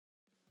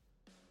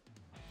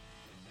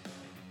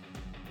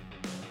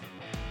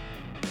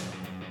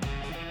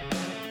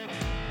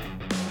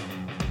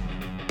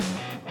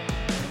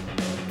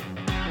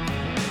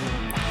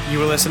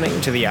You are listening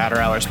to the Outer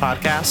Hours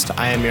podcast.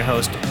 I am your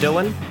host,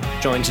 Dillon,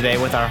 joined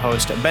today with our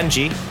host,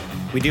 Benji.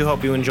 We do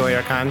hope you enjoy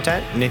our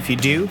content, and if you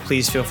do,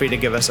 please feel free to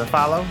give us a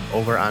follow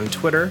over on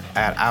Twitter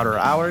at Outer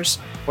Hours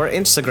or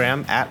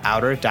Instagram at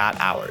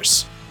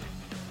outer.hours.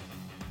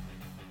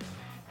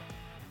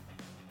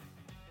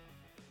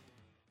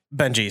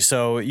 Benji,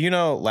 so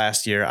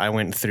last year I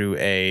went through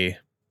a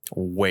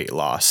weight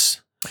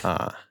loss.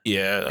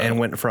 And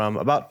went from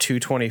about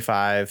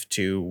 225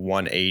 to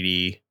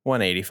 180,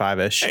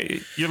 185-ish.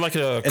 Hey, you're like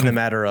a in the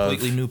matter of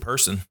completely new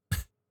person.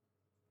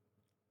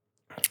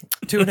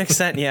 To an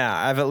extent, yeah.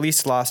 I've at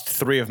least lost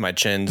 3 of my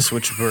chins,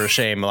 which were a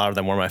shame. A lot of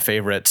them were my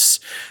favorites.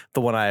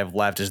 The one I have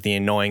left is the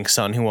annoying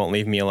son who won't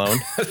leave me alone.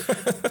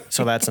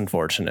 So that's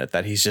unfortunate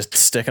that he's just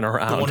sticking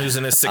around. The one who's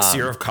in his 6th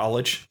year of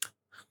college.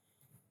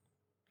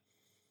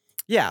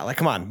 Yeah, like,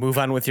 come on, move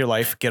on with your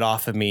life. Get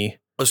off of me.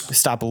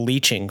 Stop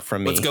leeching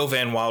from me. Let's go,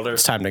 Van Wilder.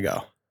 It's time to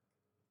go.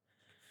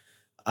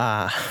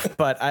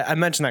 But I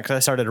mentioned that because I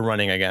started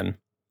running again.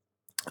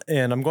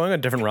 And I'm going a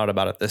different route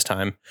about it this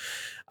time.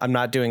 I'm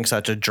not doing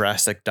such a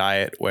drastic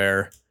diet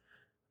where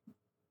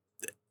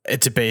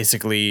it's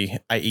basically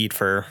I eat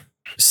for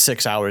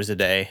 6 hours a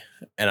day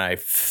and I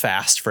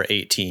fast for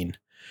 18.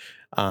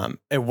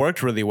 It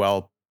worked really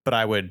well, but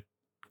I would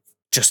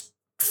just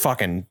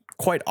fucking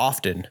quite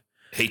often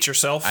hate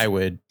yourself. I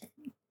would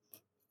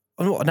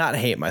not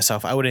hate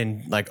myself. I would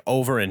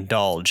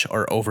overindulge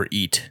or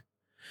overeat.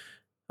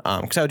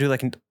 Because I would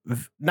do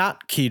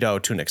not keto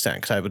to an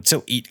extent, because I would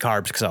still eat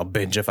carbs because I'll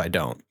binge if I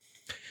don't.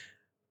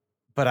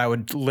 But I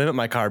would limit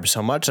my carbs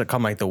so much that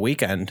come the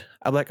weekend,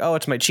 I'm like, oh,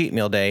 it's my cheat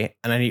meal day,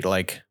 and I eat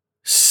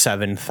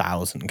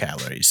 7,000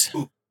 calories.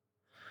 Ooh.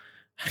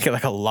 I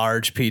get a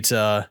large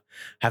pizza,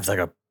 have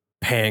a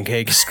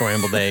pancake,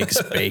 scrambled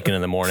eggs, bacon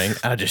in the morning,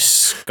 and I just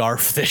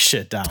scarf this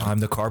shit down.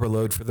 Time to carb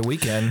load for the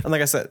weekend. And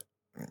like I said,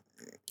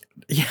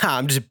 yeah,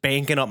 I'm just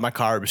banking up my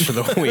carbs for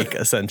the week,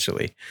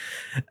 essentially.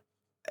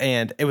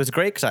 And it was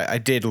great because I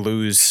did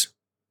lose.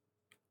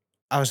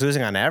 I was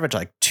losing on average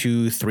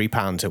 2-3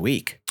 pounds a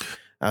week.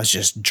 I was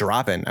just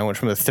dropping. I went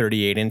from a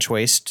 38-inch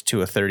waist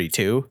to a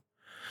 32.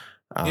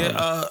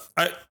 I'm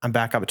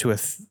back up to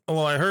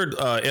well, I heard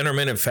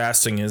intermittent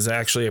fasting is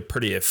actually a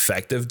pretty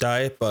effective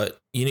diet, but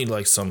you need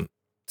some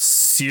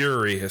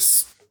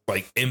serious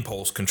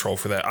impulse control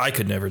for that. I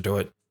could never do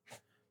it.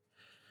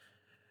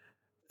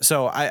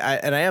 So I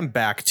am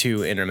back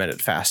to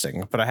intermittent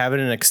fasting, but I have it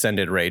in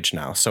extended range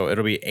now. So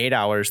it'll be 8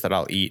 hours that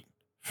I'll eat,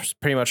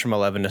 pretty much from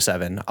 11 to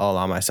 7. I'll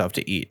allow myself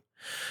to eat.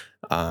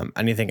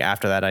 Anything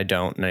after that, I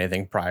don't, and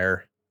anything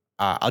prior.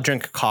 I'll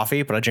drink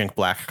coffee, but I drink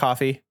black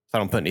coffee. So I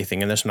don't put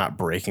anything in this. I'm not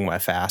breaking my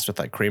fast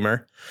with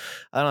creamer.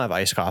 I don't have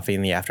iced coffee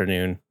in the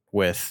afternoon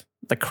with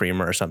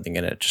creamer or something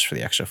in it just for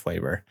the extra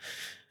flavor.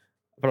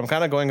 But I'm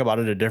kind of going about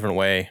it a different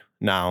way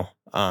now.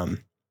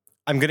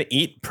 I'm going to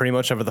eat pretty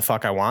much whatever the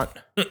fuck I want,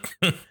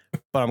 but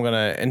I'm going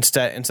to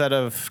instead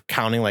of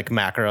counting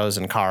macros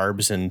and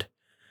carbs and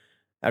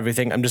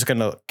everything, I'm just going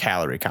to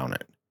calorie count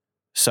it.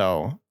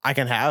 So I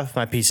can have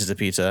my pieces of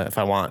pizza if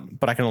I want,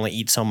 but I can only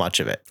eat so much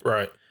of it.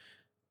 Right.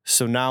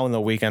 So now when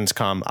the weekends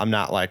come, I'm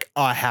not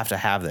oh, I have to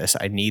have this.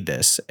 I need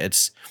this.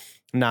 It's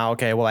now,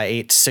 okay, well, I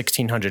ate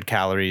 1,600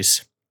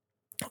 calories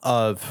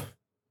of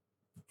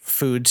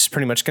foods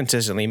pretty much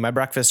consistently. My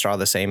breakfasts are all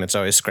the same. It's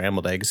always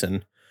scrambled eggs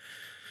and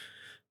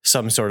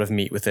some sort of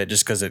meat with it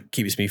just because it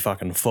keeps me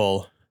fucking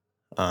full.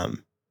 But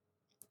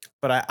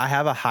I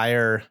have a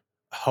higher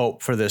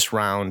hope for this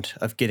round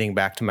of getting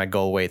back to my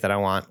goal weight that I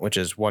want, which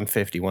is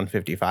 150,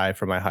 155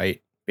 for my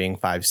height, being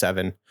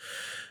 5'7".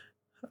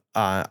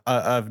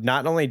 Of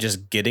not only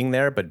just getting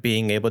there, but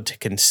being able to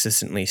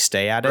consistently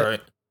stay at it.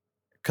 Right.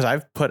 Because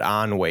I've put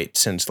on weight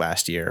since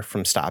last year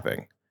from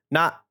stopping.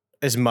 Not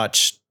as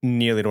much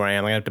nearly to where I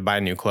am. I have to buy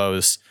new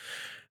clothes.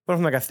 But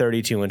from a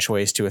 32-inch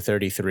waist to a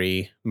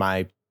 33,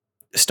 my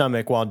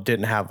stomach, while it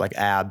didn't have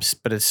abs,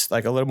 but it's a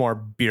little more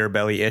beer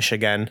belly-ish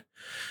again.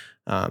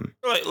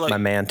 My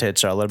man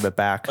tits are a little bit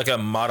back. Like a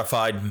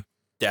modified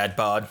dad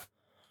bod.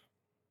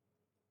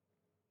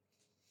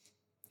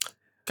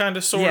 Kind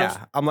of, sort of.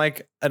 Yeah, I'm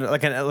like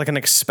an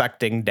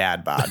expecting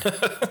dad bod.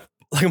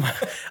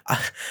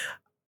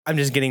 I'm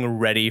just getting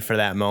ready for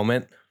that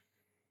moment.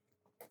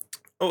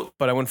 Oh,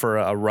 but I went for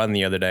a run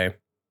the other day.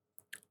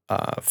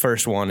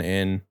 First one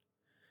in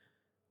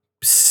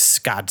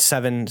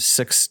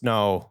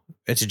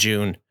it's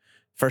June.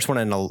 First one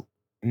in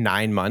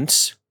 9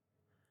 months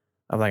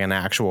of an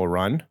actual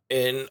run.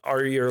 And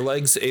are your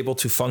legs able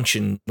to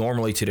function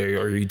normally today?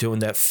 Or are you doing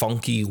that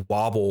funky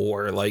wobble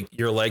where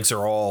your legs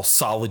are all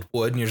solid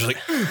wood and you're just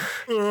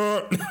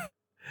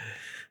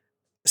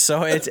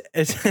So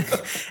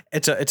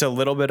it's a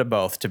little bit of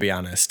both, to be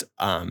honest.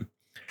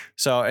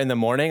 So in the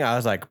morning I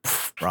was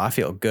bro, I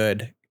feel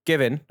good.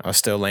 Given I was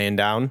still laying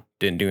down,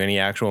 didn't do any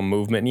actual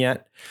movement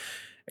yet.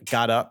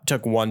 Got up,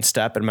 took one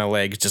step, and my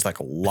legs just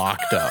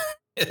locked up.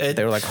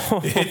 They were oh,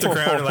 hit the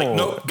ground and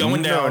nope,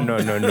 going down.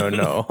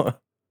 No.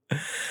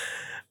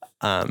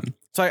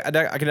 So I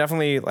can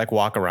definitely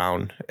walk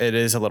around. It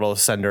is a little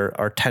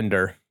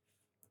tender.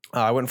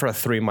 I went for a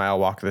 3-mile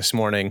walk this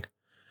morning.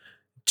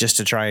 just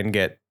to try and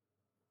get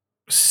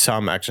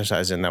some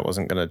exercise in that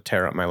wasn't going to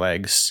tear up my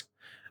legs.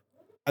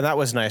 And that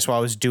was nice. While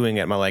I was doing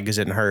it, my legs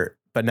didn't hurt.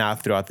 But now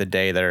throughout the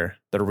day, they're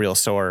real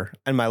sore.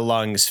 And my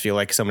lungs feel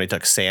like somebody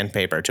took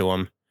sandpaper to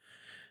them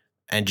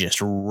and just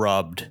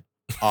rubbed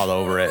all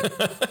over it.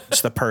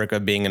 It's the perk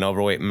of being an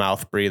overweight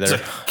mouth breather.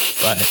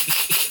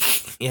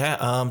 But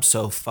yeah,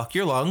 so fuck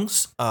your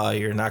lungs.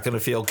 You're not going to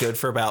feel good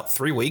for about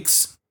 3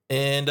 weeks.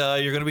 And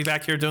you're going to be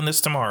back here doing this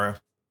tomorrow.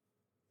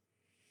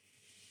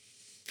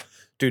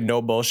 Dude,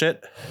 no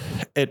bullshit.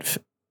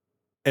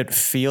 It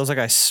feels like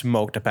I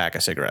smoked a pack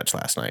of cigarettes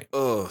last night.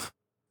 Ugh.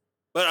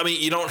 But I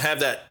mean, you don't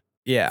have that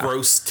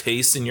gross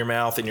taste in your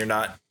mouth, and you're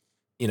not,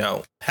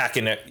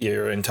 hacking at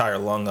your entire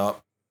lung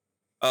up.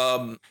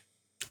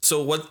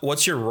 So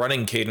what's your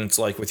running cadence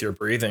like with your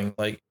breathing?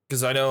 Like,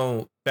 because I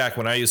know back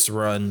when I used to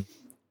run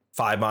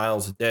 5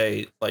 miles a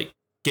day, like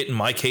getting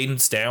my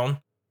cadence down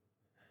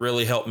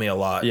really helped me a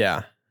lot.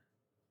 Yeah.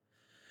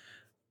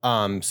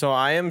 So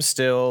I am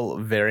still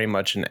very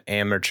much an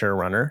amateur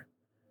runner.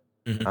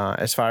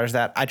 Mm-hmm. As far as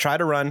that, I try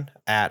to run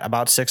at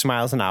about 6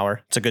 miles an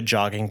hour. It's a good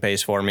jogging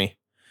pace for me.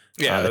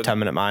 Yeah. The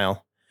 10-minute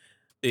mile.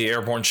 The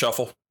airborne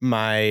shuffle.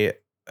 My,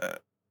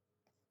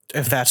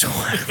 if that's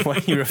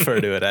what you refer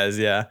to it as.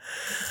 Yeah.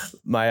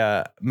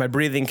 My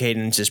breathing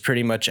cadence is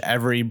pretty much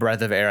every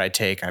breath of air I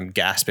take, I'm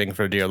gasping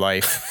for dear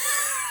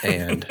life.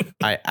 And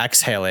I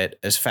exhale it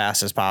as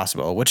fast as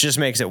possible, which just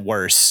makes it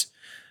worse.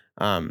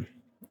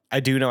 I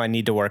do know I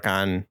need to work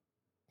on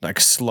like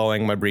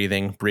slowing my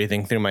breathing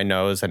through my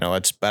nose. I know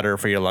it's better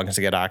for your lungs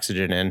to get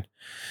oxygen in.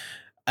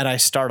 And I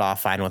start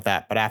off fine with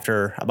that. But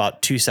after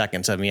about 2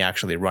 seconds of me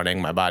actually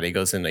running, my body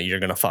goes into, you're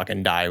going to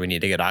fucking die. We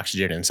need to get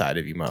oxygen inside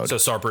of you mode. So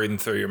start breathing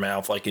through your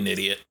mouth like an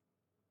idiot.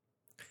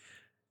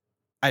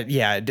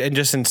 Yeah. And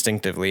just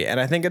instinctively. And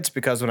I think it's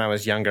because when I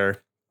was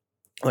younger,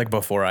 like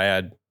before I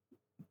had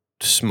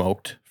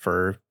smoked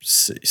for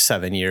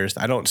 7 years,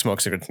 I don't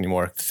smoke cigarettes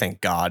anymore.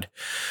 Thank God.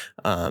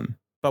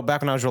 But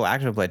back when I was real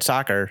active, played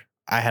soccer,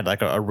 I had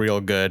like a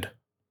real good,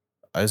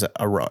 is it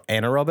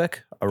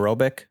aerobic?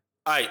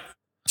 I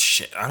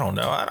don't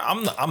know.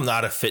 I'm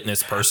not a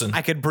fitness person.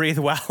 I could breathe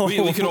well.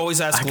 We could always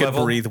ask Level. I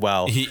could breathe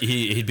well.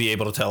 He'd be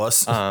able to tell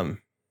us.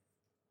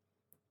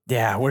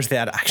 Yeah, where's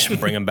that? I should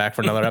bring him back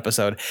for another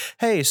episode.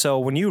 Hey, so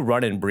when you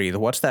run and breathe,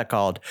 what's that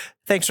called?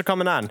 Thanks for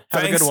coming on.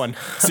 Have a good one.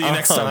 See you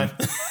next time.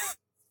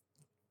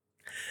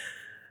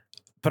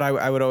 But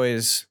I would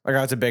always, like,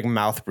 I was a big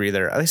mouth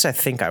breather. At least I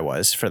think I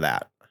was for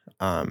that.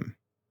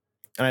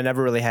 And I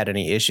never really had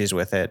any issues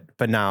with it.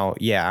 But now,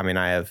 yeah, I mean,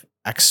 I have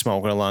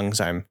ex-smoker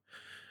lungs. I'm,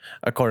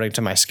 according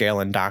to my scale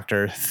and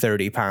doctor,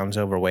 30 pounds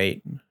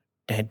overweight,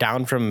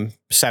 down from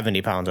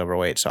 70 pounds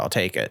overweight. So I'll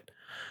take it.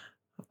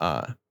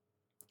 But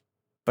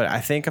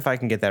I think if I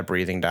can get that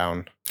breathing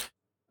down,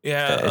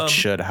 it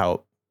should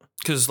help.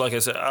 Because like I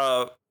said,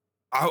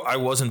 I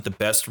wasn't the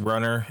best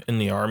runner in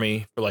the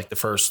Army for like the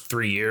first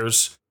 3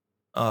 years.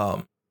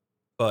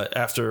 But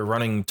after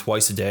running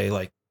twice a day,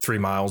 like 3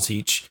 miles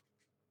each,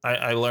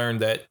 I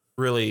learned that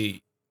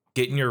really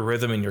getting your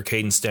rhythm and your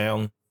cadence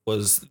down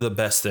was the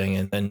best thing.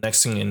 And then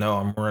next thing you know,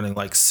 I'm running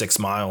like 6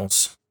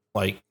 miles,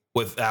 like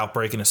without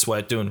breaking a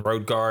sweat, doing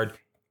road guard.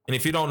 And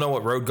if you don't know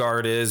what road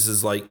guard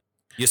is like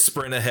you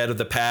sprint ahead of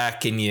the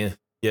pack and you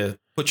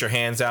put your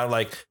hands out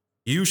like,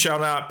 you shall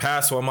not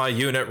pass while my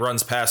unit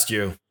runs past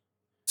you.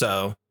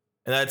 So,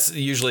 and that's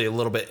usually a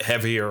little bit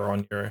heavier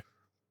on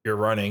your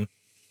running.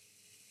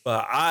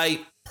 But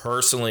I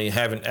personally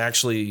haven't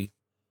actually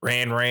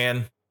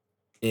ran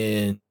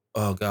in,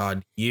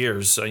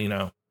 years. So,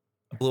 I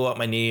blew out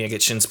my knee. I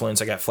get shin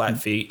splints. I got flat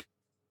feet.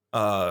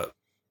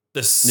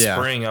 This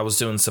spring I was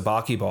doing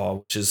sabaki ball,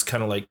 which is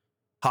kind of like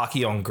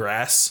hockey on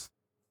grass.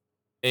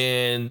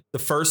 And the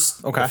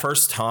first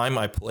time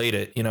I played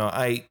it,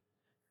 I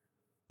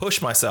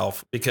pushed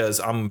myself because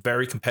I'm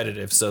very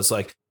competitive. So it's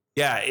like,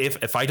 yeah,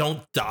 if I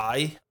don't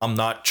die, I'm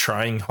not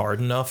trying hard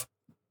enough.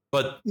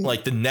 But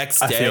like the next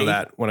day, I feel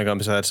that when it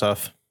comes to that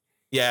stuff.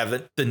 Yeah,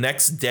 the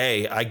next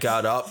day I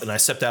got up and I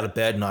stepped out of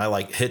bed and I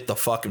like hit the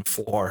fucking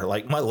floor.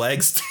 Like my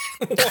legs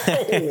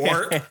didn't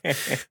work.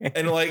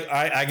 And like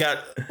I got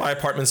my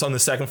apartment's on the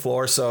 2nd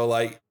floor. So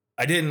like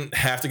I didn't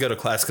have to go to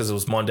class because it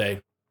was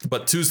Monday.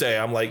 But Tuesday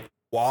I'm like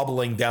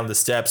wobbling down the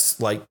steps,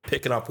 like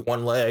picking up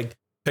one leg,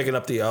 picking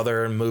up the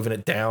other and moving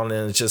it down.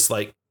 And it's just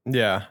like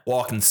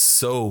walking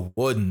so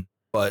wooden.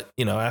 But,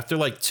 after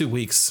like 2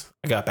 weeks,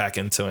 I got back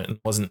into it and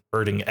wasn't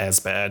hurting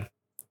as bad.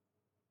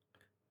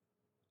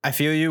 I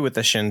feel you with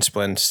the shin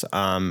splints.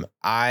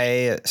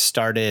 I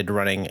started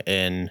running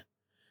in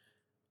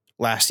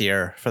last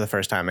year for the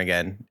first time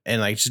again.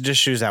 And like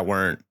just shoes that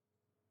weren't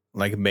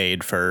like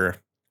made for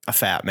a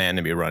fat man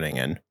to be running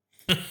in.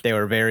 They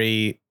were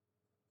very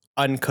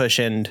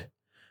uncushioned.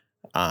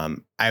 I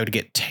would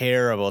get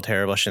terrible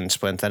shin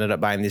splints. I ended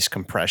up buying these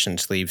compression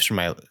sleeves for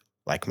my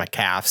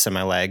calves and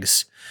my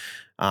legs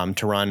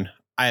to run.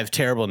 I have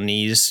terrible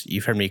knees.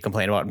 You've heard me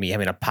complain about me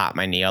having to pop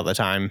my knee all the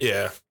time.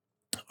 Yeah.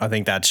 I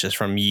think that's just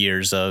from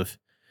years of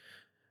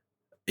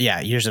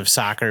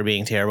soccer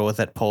being terrible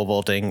with it, pole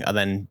vaulting, and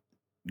then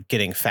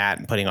getting fat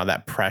and putting all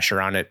that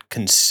pressure on it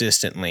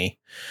consistently.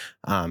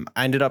 I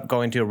ended up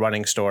going to a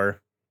running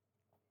store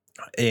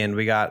and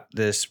we got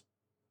this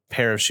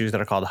pair of shoes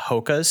that are called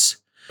Hoka's.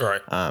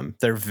 Right.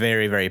 They're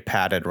very, very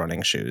padded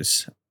running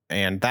shoes.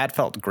 And that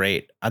felt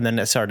great. And then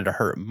it started to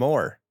hurt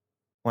more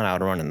when I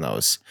would run in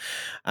those.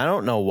 I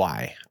don't know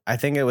why. I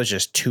think it was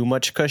just too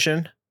much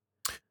cushion.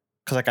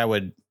 Cause like I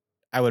would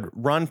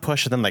run,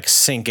 push, and then like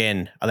sink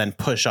in and then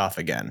push off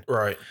again.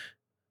 Right.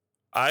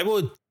 I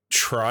would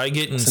try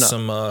getting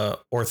some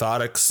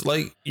orthotics.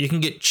 Like you can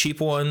get cheap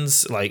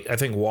ones. Like I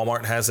think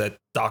Walmart has that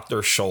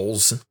Dr.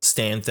 Scholl's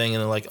stand thing.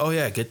 And they're like, oh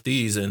yeah, get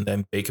these and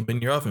then bake them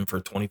in your oven for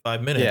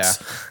 25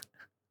 minutes.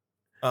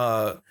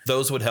 Yeah.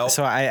 Those would help.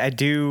 So I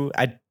did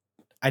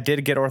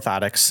get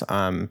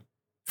orthotics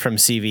from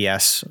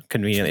CVS,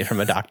 conveniently from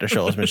a Dr.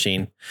 Scholl's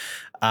machine.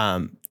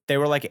 They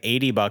were like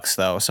 $80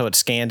 though. So it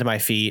scanned my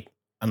feet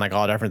and like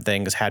all different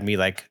things, had me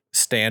like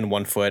stand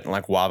one foot and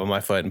like wobble my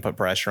foot and put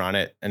pressure on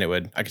it. And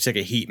I could take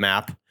a heat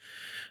map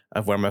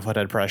of where my foot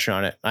had pressure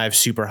on it. I have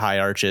super high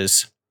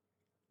arches.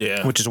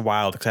 Yeah. Which is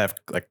wild because I have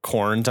like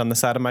corns on the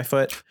side of my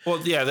foot. Well,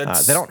 yeah,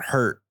 they don't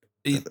hurt.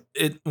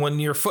 It when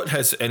your foot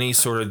has any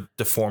sort of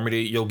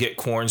deformity, you'll get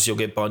corns, you'll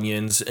get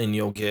bunions, and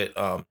you'll get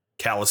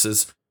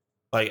calluses.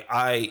 Like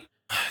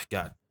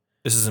God,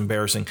 this is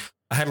embarrassing.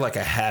 I had like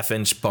a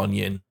 1/2-inch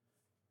bunion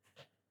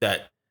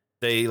that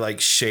they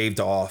like shaved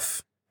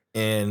off,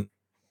 and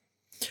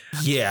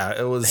yeah,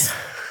 it was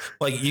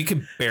like you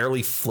could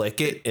barely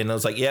flick it, and I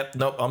was like, "Yep,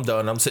 nope, I'm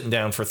done. I'm sitting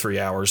down for 3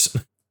 hours."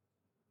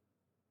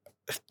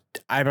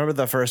 I remember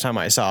the first time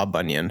I saw a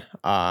bunion.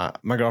 My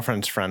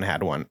girlfriend's friend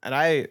had one, and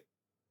I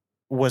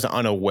was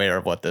unaware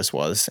of what this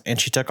was. And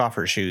she took off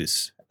her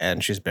shoes,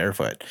 and she's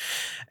barefoot,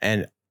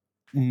 and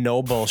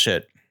no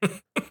bullshit.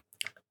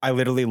 I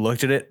literally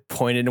looked at it,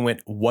 pointed, and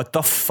went, "What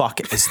the fuck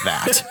is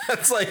that?"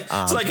 It's like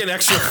it's like an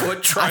extra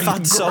foot trying to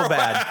grow so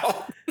bad.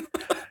 Out.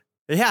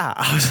 Yeah,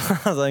 I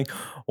was like,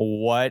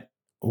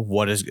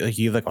 "What is like,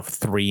 you have like a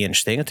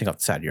 3-inch thing taking off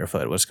the side of your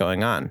foot? What's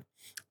going on?"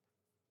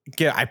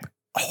 Yeah,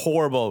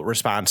 horrible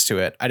response to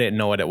it. I didn't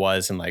know what it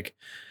was, and like,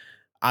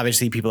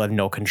 obviously, people have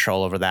no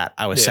control over that.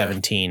 I was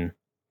 17.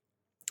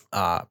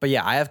 But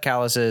yeah, I have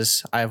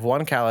calluses. I have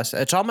one callus.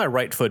 It's on my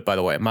right foot, by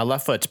the way. My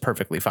left foot's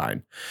perfectly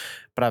fine.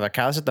 But I have a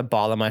callus at the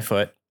ball of my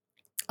foot.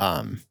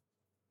 I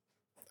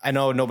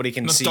know nobody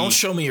can see. Don't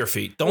show me your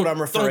feet. Don't. What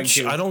I'm referring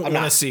to. I don't want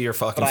to see your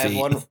fucking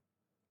feet.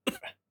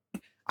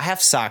 I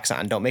have socks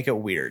on. Don't make it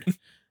weird.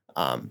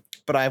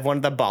 But I have one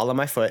at the ball of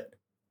my foot.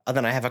 And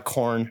then I have a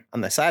corn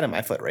on the side of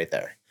my foot right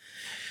there.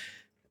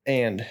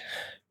 And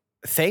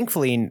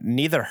thankfully,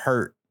 neither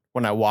hurt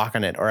when I walk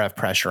on it or have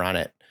pressure on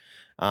it.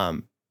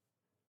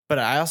 But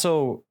I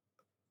also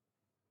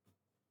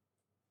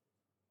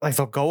like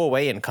they'll go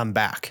away and come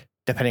back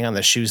depending on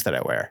the shoes that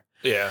I wear.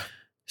 Yeah.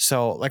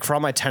 So like for all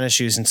my tennis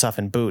shoes and stuff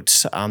and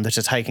boots, there's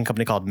this hiking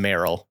company called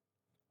Merrell.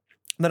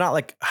 They're not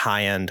like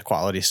high end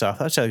quality stuff.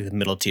 That's like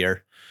middle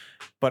tier,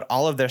 but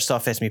all of their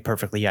stuff fits me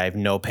perfectly. I have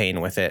no pain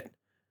with it.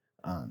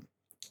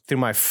 Through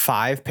my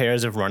 5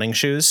 pairs of running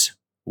shoes,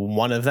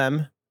 one of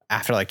them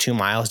after like 2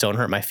 miles don't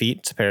hurt my feet.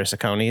 It's a pair of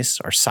Sauconys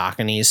or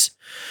Sauconys,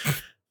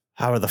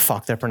 however the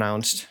fuck they're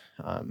pronounced.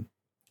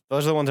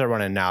 Those are the ones I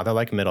run in now. They're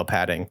like middle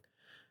padding.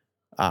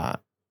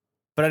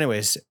 But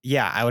anyways,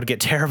 yeah, I would get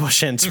terrible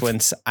shins when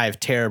I have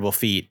terrible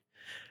feet,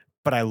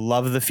 but I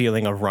love the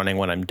feeling of running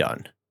when I'm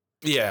done.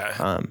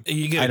 Yeah.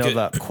 You get I know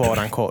the quote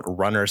unquote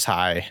runner's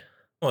high.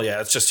 Well,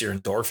 yeah, it's just your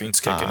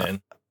endorphins kicking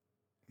in.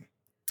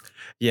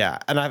 Yeah.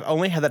 And I've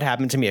only had that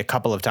happen to me a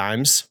couple of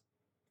times.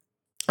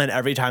 And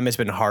every time it's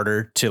been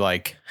harder to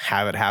like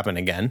have it happen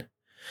again.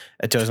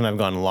 It doesn't have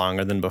gone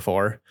longer than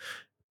before.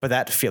 But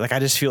that feel like I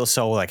just feel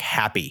so like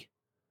happy.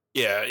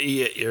 Yeah,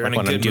 you're like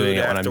in a good mood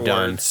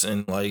afterwards,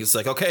 and like it's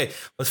like, okay,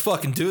 let's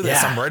fucking do this.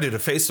 Yeah. I'm ready to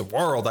face the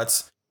world.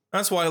 That's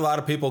why a lot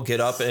of people get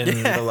up and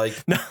they're like,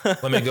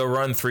 let me go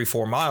run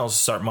 3-4 miles,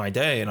 start my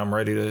day, and I'm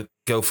ready to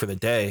go for the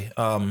day.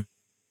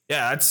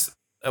 Yeah,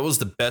 that was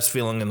the best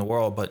feeling in the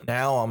world. But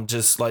now I'm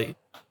just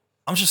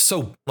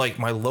so like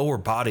my lower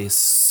body is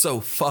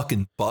so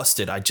fucking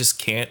busted. I just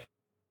can't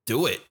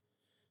do it.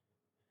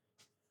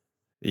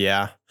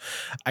 Yeah,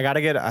 I gotta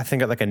get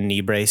like a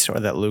knee brace or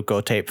that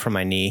Leuco tape for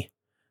my knee.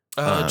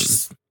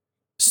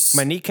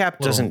 My kneecap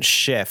doesn't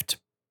shift,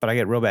 but I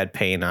get real bad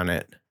pain on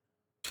it.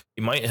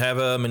 You might have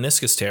a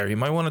meniscus tear. You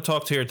might want to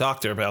talk to your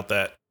doctor about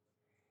that.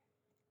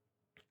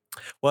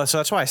 Well, so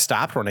that's why I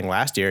stopped running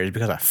last year, is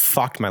because I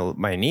fucked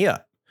my knee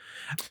up.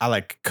 I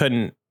like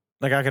couldn't,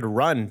 like I could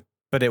run,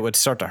 but it would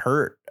start to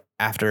hurt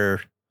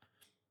after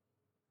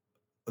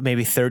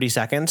maybe 30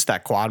 seconds.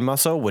 That quad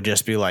muscle would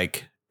just be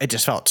like, it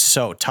just felt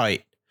so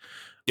tight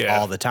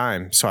all the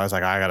time. So I was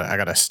like, I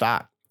gotta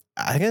stop.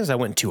 I think I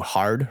went too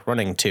hard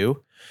running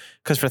too,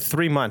 because for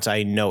 3 months I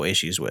had no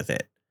issues with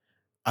it.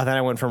 And then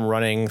I went from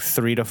running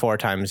 3 to 4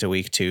 times a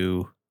week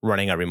to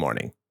running every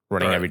morning,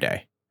 running every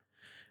day.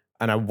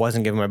 And I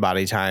wasn't giving my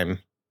body time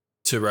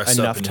to rest,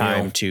 enough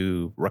time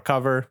to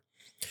recover.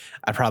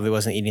 I probably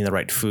wasn't eating the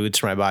right foods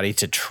for my body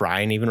to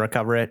try and even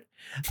recover it.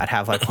 I'd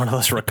have like one of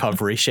those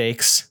recovery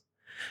shakes.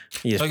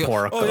 You just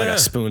pour a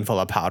spoonful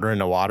of powder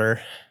into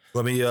water.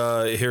 Let me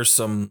here's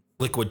some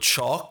liquid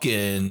chalk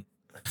and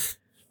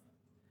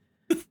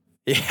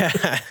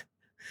yeah.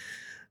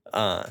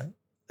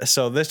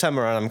 So this time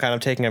around, I'm kind of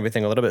taking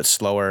everything a little bit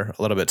slower,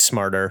 a little bit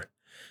smarter.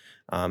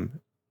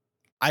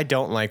 I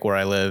don't like where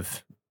I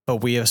live, but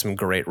we have some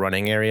great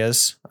running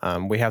areas.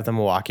 We have the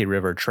Milwaukee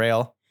River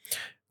Trail,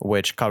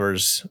 which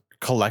covers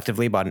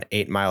collectively about an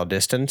 8-mile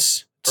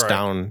distance. It's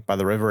down by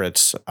the river.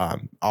 It's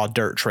all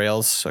dirt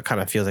trails. So it kind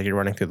of feels like you're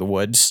running through the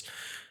woods.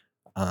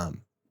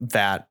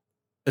 That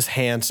is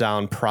hands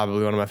down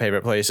probably one of my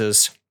favorite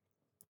places.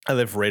 I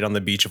live right on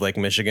the beach of Lake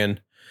Michigan.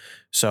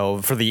 So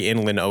for the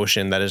inland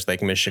ocean that is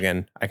Lake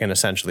Michigan, I can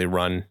essentially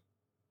run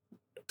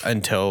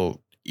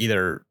until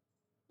either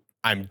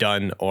I'm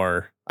done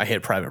or I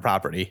hit private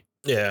property.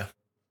 Yeah.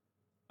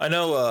 I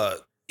know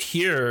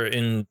here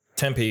in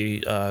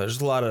Tempe,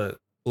 there's a lot of,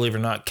 believe it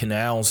or not,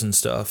 canals and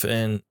stuff.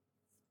 And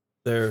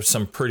there's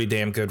some pretty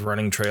damn good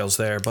running trails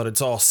there, but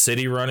it's all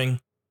city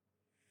running.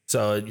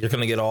 So you're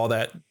going to get all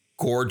that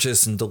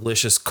gorgeous and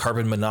delicious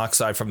carbon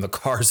monoxide from the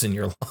cars in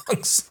your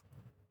lungs.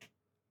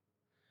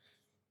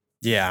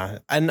 Yeah.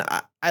 And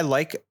I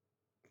like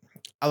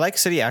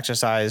city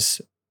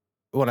exercise.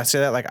 When I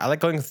say that, like I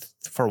like going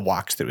for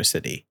walks through a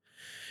city.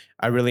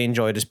 I really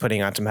enjoy just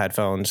putting on some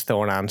headphones,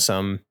 throwing on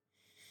some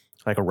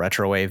like a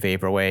retrowave,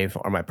 vaporwave,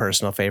 or my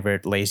personal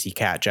favorite, Lazy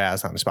Cat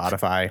Jazz on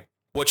Spotify.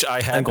 Which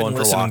I have been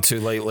listening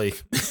to lately.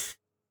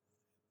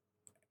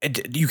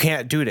 You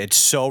can't do it. It's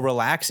so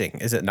relaxing,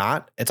 is it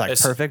not? It's like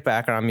perfect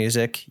background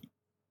music.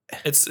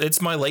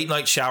 It's my late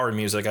night shower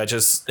music. I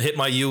just hit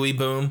my UE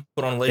boom,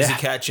 put on Lazy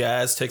Cat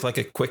Jazz, take like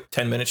a quick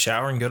 10-minute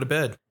shower and go to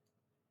bed.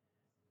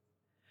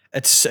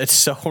 It's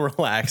so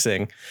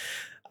relaxing.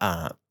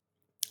 I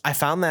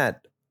found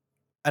that,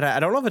 and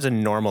I don't know if it's a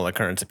normal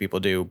occurrence that people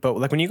do, but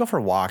like when you go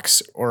for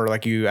walks or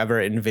like you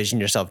ever envision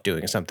yourself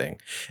doing something,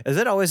 is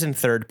it always in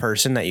third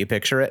person that you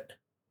picture it?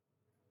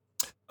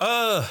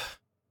 No,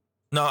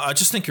 I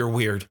just think you're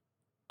weird.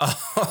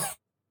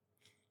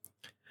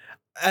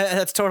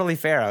 That's totally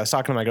fair. I was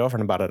talking to my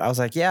girlfriend about it. I was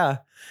like, yeah,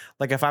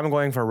 like if I'm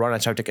going for a run, I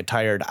start to get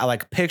tired. I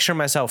like picture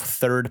myself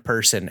third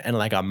person in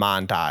like a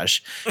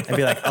montage and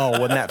be like, oh,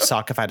 wouldn't that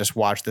suck if I just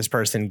watched this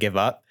person give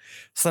up?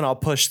 So then I'll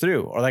push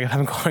through. Or like if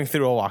I'm going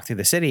through a walk through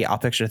the city, I'll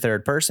picture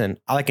third person.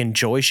 I like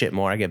enjoy shit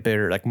more. I get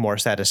better, like more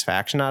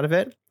satisfaction out of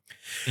it.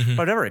 Mm-hmm.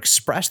 But I've never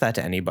expressed that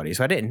to anybody.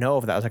 So I didn't know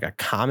if that was like a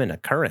common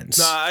occurrence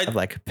of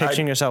like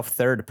picturing yourself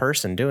third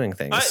person doing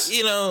things.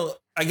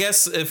 I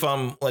guess if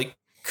I'm like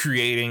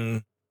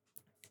creating,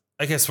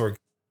 I guess we're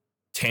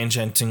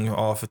tangenting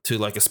off to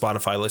like a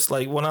Spotify list.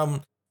 Like when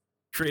I'm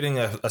creating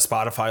a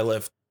Spotify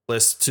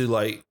list to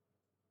like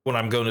when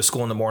I'm going to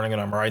school in the morning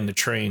and I'm riding the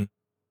train.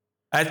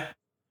 I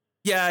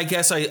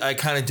guess I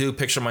kind of do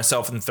picture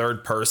myself in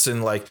third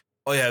person. Like,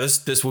 oh yeah,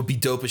 this would be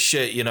dope as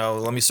shit. You know,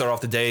 let me start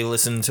off the day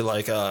listening to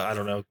like, I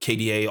don't know,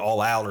 KDA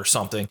All Out or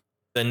something.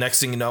 Then next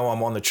thing you know,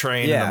 I'm on the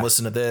train and I'm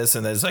listening to this.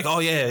 And then it's like, oh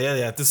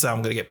yeah. This is how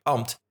I'm going to get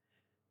pumped.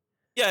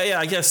 Yeah,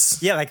 I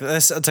guess. Yeah, like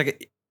this. It's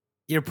like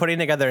you're putting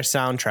together a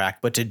soundtrack,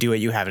 but to do it,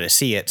 you have to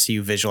see it. So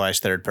you visualize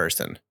third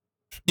person.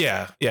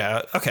 Yeah.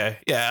 Okay.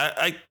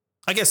 Yeah.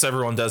 I guess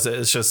everyone does it.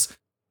 It's just,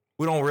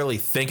 we don't really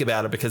think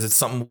about it because it's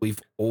something we've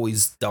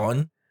always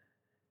done.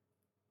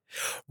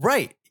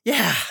 Right.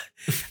 Yeah.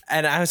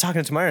 And I was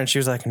talking to Myra and she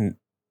was like,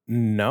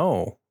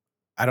 no,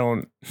 I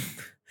don't.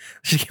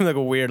 She gave me like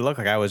a weird look.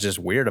 Like I was just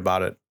weird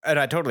about it. And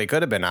I totally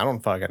could have been. I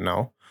don't fucking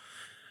know.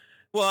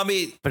 Well, I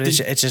mean, but it's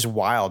just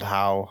wild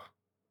how.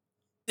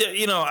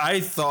 You know,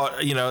 I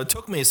thought, it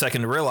took me a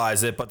second to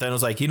realize it, but then it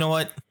was like, you know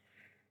what?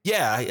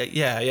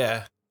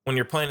 Yeah. When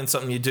you're planning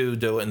something, you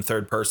do it in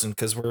third person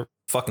because we're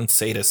fucking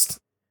sadists.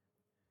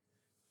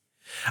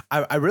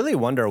 I really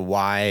wonder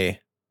why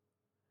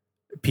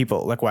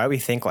people, like why we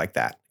think like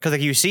that. Because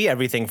like you see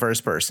everything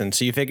first person.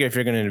 So you figure if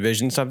you're going to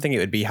envision something, it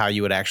would be how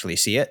you would actually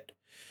see it.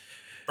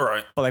 All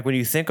right. But like when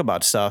you think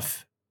about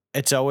stuff,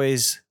 it's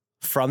always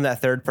from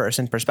that third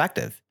person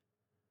perspective.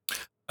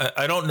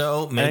 I don't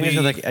know. Maybe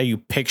like, are you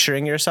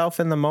picturing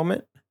yourself in the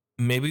moment?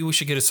 Maybe we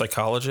should get a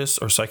psychologist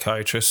or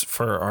psychiatrist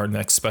for our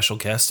next special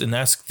guest and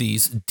ask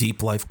these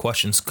deep life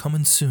questions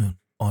coming soon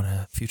on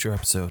a future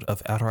episode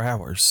of Outer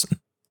Hours.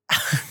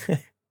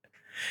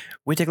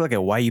 We take a look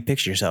at why you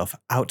picture yourself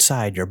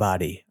outside your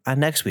body on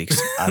next week's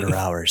Outer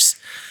Hours.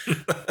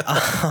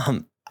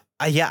 I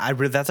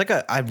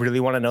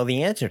really want to know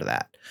the answer to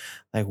that.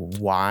 Like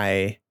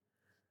why,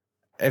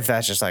 if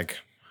that's just like,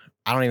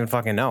 I don't even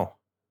fucking know.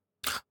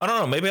 I don't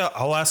know. Maybe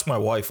I'll ask my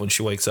wife when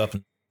she wakes up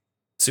and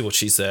see what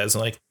she says.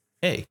 I'm like,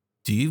 hey,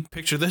 do you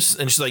picture this?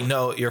 And she's like,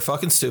 no, you're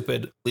fucking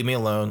stupid. Leave me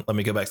alone. Let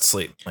me go back to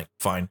sleep. I'm like,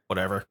 fine,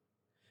 whatever.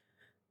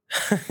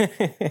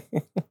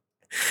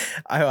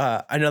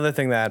 Another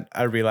thing that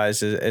I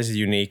realized is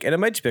unique, and it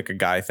might just be like a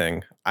guy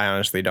thing. I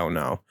honestly don't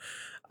know.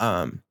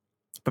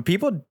 But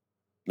people,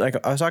 like,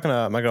 I was talking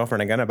to my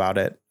girlfriend again about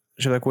it.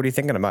 She's like, what are you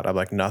thinking about? I'm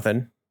like,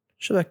 nothing.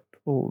 She's like,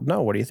 well,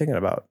 no, what are you thinking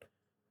about?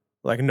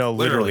 Like, no,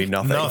 literally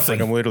nothing.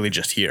 Like, I'm literally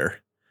just here.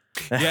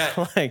 Yeah.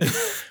 Like,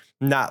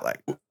 not like.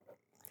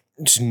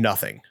 Just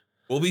nothing.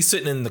 We'll be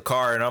sitting in the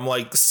car and I'm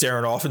like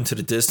staring off into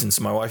the distance.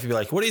 My wife would be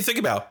like, what do you think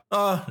about?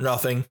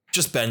 Nothing.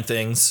 Just bend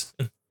things.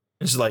 And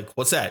she's like,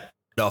 what's that?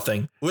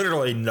 Nothing.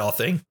 Literally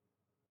nothing.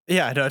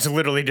 Yeah, no, it's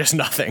literally just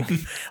nothing.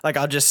 Like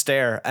I'll just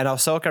stare and I'll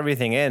soak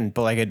everything in,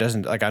 but like it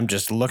doesn't, like I'm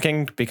just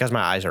looking because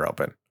my eyes are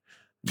open.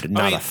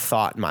 Not a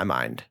thought in my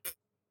mind.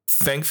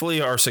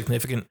 Thankfully, our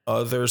significant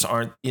others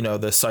aren't,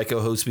 the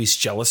psycho host beast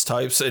jealous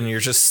types, and you're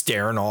just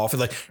staring off and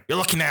like, you're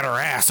looking at her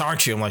ass,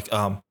 aren't you? I'm like,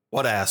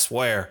 what ass?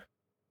 Where?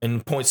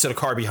 And points to the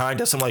car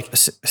behind us. I'm like,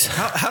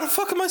 how the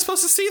fuck am I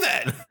supposed to see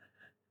that?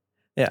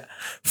 Yeah.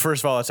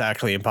 First of all, it's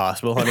actually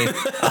impossible, honey.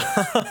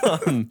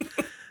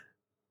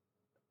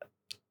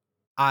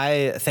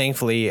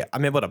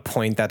 I'm able to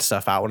point that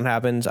stuff out when it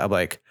happens. I'm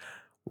like,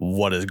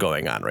 what is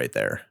going on right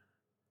there?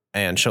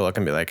 And she'll look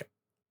and be like,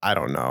 I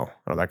don't know.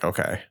 And I'm like,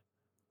 okay,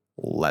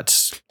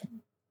 let's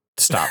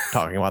stop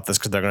talking about this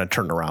because they're going to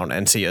turn around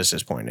and see us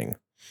just pointing.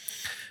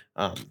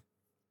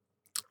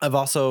 I've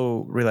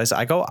also realized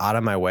I go out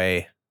of my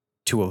way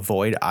to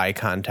avoid eye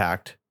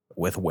contact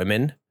with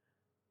women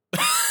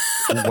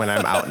when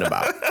I'm out and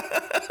about.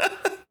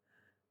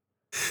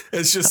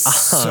 It's just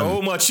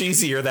so much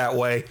easier that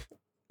way.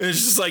 It's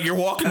just like you're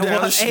walking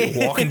down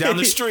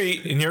the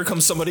street, and here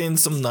comes somebody in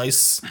some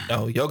nice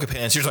yoga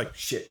pants. You're just like,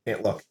 shit,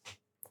 can't look.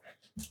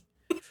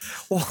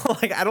 Well,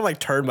 like I don't like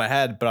turn my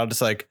head, but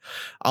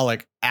I'll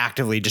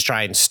actively just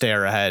try and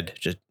stare ahead,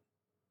 just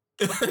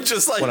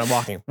like when I'm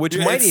walking, which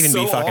might even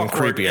be fucking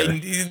creepier.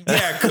 And,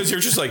 yeah, because you're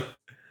just like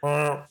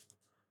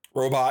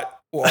robot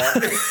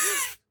walk.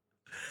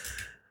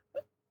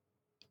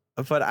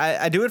 But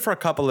I do it for a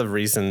couple of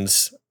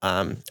reasons.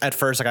 At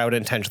first, like I would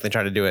intentionally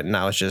try to do it, and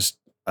now it's just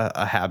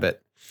a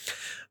habit.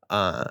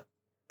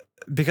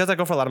 Because I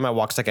go for a lot of my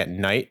walks like at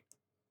night,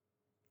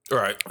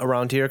 right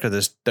around here,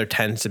 because there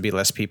tends to be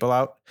less people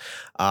out.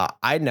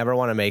 I never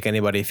want to make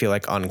anybody feel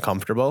like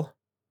uncomfortable.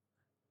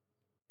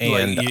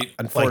 And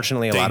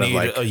unfortunately, a lot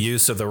of a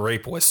use of the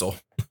rape whistle.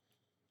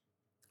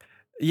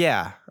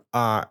 Yeah.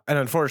 And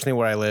unfortunately,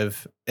 where I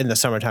live in the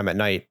summertime at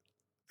night,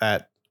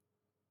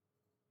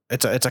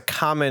 it's a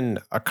common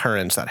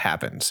occurrence that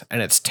happens,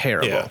 and it's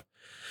terrible. Yeah.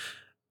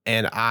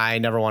 And I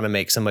never want to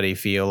make somebody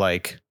feel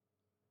like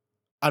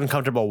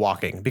uncomfortable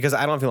walking, because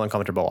I don't feel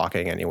uncomfortable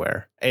walking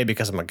anywhere.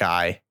 Because I'm a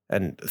guy,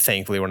 and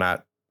thankfully we're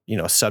not,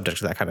 subject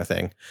to that kind of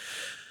thing.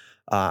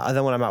 And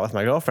then when I'm out with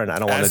my girlfriend, I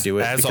don't want to do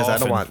it because often. I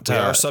don't want to. We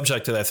are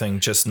subject to that thing,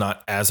 just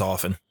not as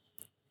often.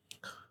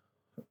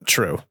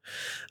 True.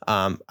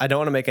 I don't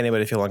want to make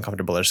anybody feel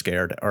uncomfortable or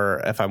scared.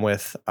 Or if I'm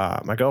with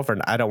my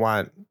girlfriend, I don't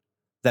want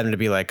them to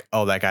be like,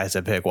 "Oh, that guy's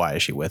a pig. Why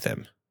is she with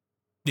him?"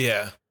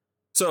 Yeah.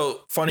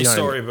 So funny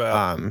story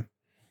about.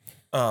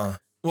 Well,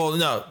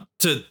 no.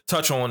 To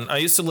touch on, I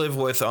used to live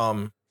with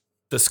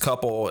this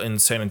couple in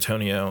San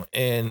Antonio,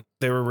 and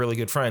they were really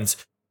good friends.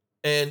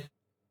 And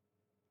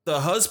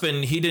the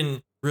husband, he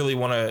didn't really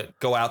want to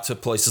go out to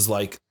places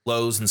like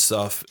Lowe's and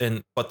stuff,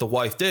 but the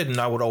wife did, and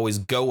I would always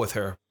go with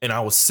her. And I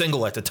was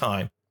single at the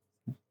time,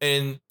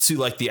 and to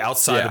like the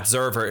outside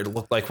observer, it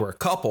looked like we're a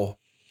couple.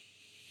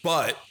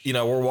 But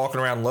we're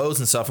walking around Lowe's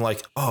and stuff, and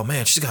like, oh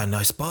man, she's got a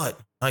nice butt,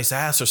 nice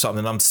ass or something.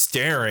 And I'm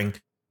staring,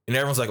 and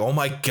everyone's like, oh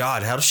my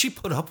God, how does she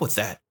put up with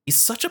that? He's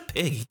such a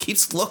pig. He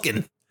keeps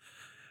looking.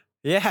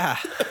 Yeah.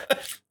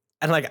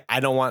 And like, I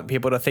don't want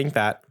people to think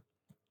that.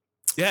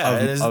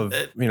 Yeah. Of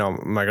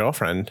my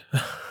girlfriend.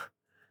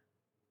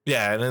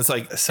 Yeah. And it's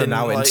like, so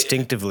now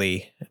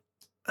instinctively.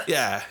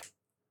 Yeah.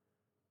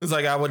 It's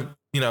like, I would,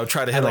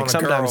 try to hit on a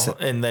girl,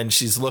 and then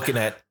she's looking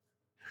at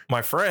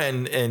my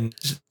friend, and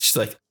she's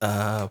like,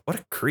 what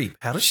a creep.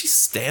 How does she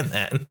stand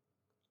that?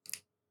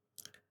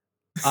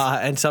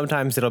 And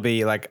sometimes it'll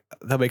be like,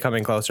 they'll be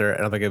coming closer,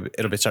 and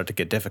it'll be start to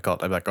get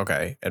difficult. I'll be like,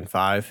 okay, in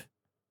 5,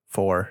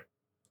 4,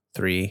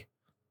 3,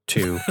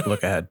 2,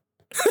 look ahead.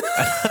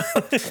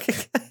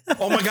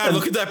 Oh my God,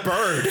 look at that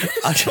bird.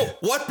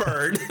 What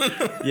bird?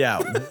 Yeah,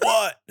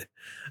 what?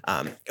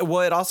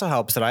 Well, it also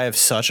helps that I have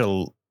such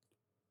a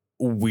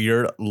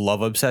weird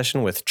love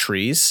obsession with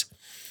trees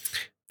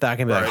that I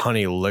can be like,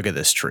 honey, look at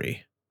this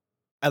tree.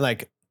 And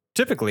like,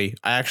 typically,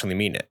 I actually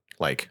mean it.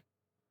 Like,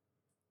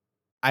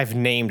 I've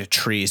named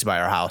trees by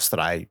our house that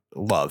I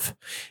love.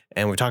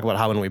 And we talk about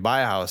how when we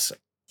buy a house,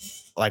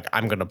 like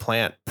I'm going to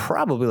plant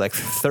probably like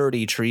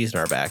 30 trees in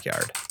our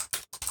backyard.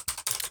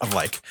 Of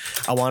like,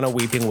 I want a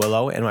weeping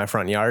willow in my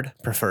front yard,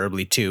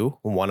 preferably 2,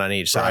 1 on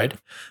each side.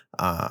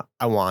 I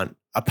want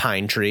a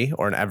pine tree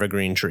or an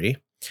evergreen tree.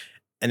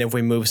 And if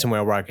we move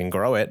somewhere where I can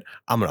grow it,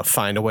 I'm going to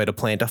find a way to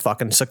plant a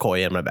fucking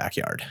sequoia in my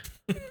backyard.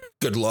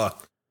 Good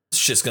luck.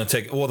 It's just going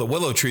to take, the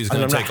willow tree is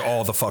going to take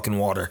all the fucking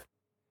water.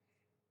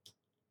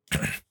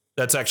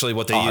 That's actually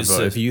what they use.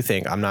 If you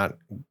think I'm not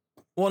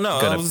going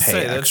to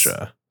pay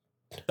extra.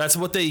 That's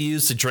what they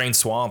use to drain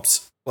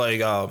swamps. Like,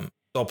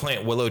 they'll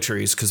plant willow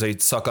trees because they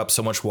suck up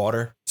so much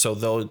water. So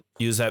they'll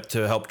use that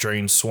to help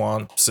drain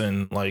swamps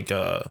and like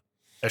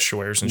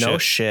estuaries and shit. No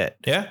shit.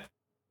 Yeah.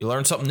 You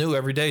learn something new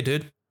every day,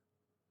 dude.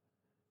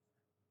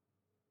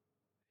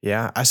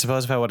 Yeah, I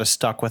suppose if I would have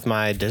stuck with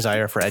my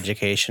desire for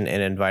education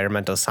in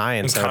environmental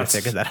science, I would have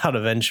figured that out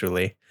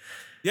eventually.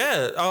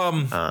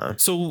 Yeah.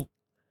 So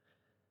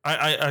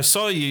I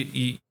saw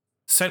you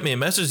sent me a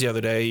message the other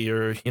day.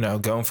 You're,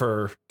 going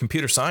for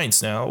computer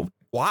science now.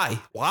 Why?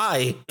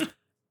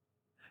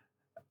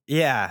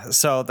 Yeah,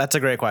 so that's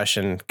a great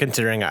question,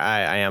 considering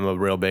I am a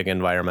real big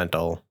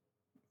environmental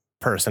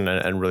person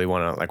and really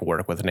want to like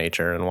work with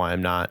nature, and why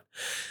I'm not.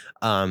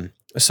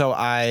 So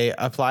I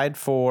applied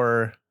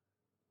for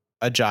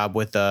a job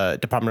with the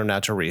Department of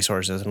Natural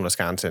Resources in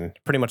Wisconsin,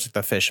 pretty much like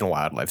the Fish and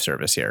Wildlife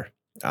Service here.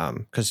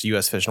 Because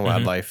U.S. Fish and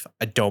Wildlife,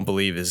 I don't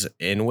believe is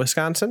in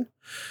Wisconsin.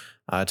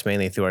 It's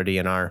mainly through our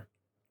DNR.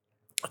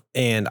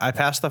 And I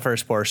passed the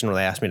first portion where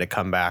they asked me to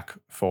come back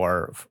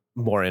for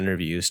more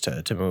interviews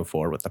to move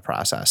forward with the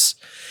process.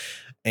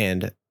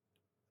 And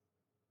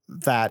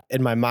that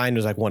in my mind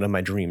was like one of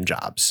my dream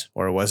jobs,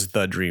 or it was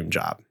the dream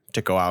job,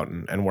 to go out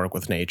and work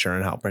with nature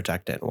and help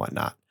protect it and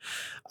whatnot.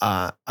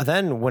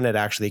 Then when it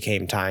actually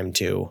came time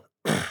to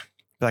be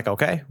like,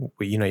 okay,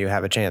 you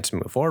have a chance to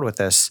move forward with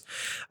this,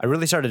 I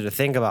really started to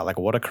think about like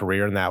what a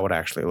career in that would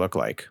actually look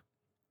like.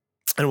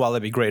 And while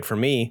it'd be great for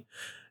me,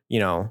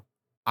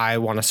 I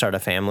want to start a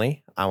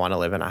family. I want to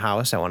live in a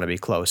house. I want to be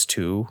close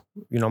to,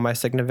 my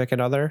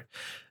significant other.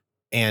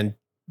 And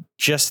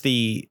just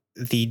the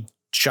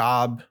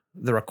job,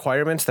 the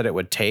requirements that it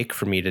would take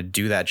for me to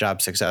do that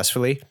job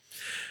successfully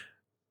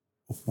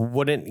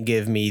wouldn't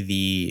give me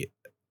the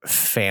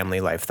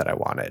family life that I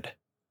wanted.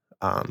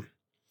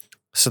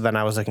 So then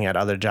I was looking at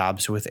other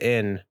jobs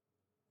within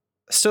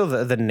still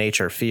the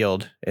nature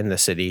field in the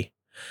city.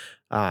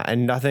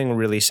 And nothing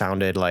really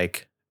sounded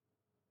like,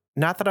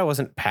 not that I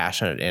wasn't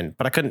passionate in,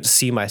 but I couldn't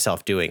see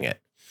myself doing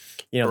it.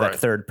 That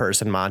third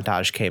person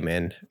montage came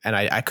in and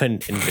I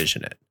couldn't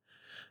envision it.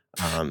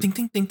 Ding,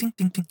 ding, ding, ding,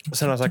 ding, ding,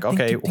 so I was like,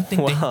 okay,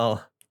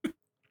 well,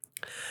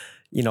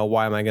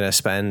 why am I going to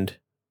spend,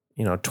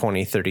 $20,000,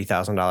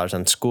 $30,000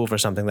 on school for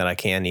something that I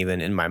can't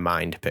even in my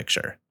mind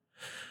picture?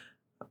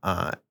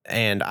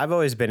 And I've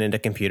always been into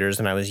computers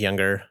when I was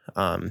younger.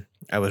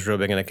 I was real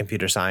big into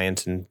computer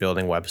science and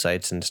building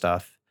websites and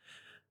stuff.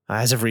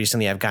 As of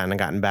recently, I've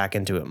gotten back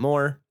into it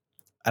more.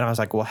 And I was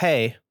like, well,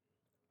 hey,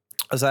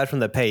 aside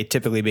from the pay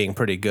typically being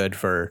pretty good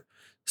for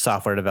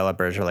software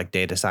developers or like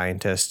data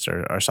scientists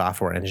or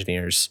software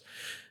engineers,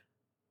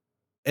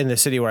 in the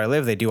city where I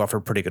live, they do offer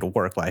pretty good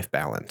work-life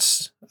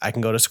balance. I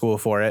can go to school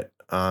for it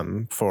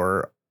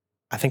for,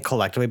 I think,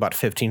 collectively about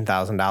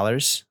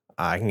 $15,000.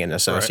 I can get an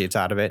associate's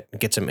out of it,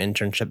 get some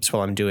internships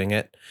while I'm doing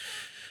it.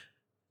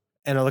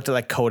 And I looked at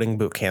like coding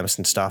boot camps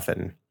and stuff.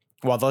 And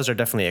while those are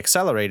definitely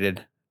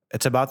accelerated,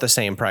 it's about the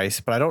same price,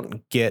 but I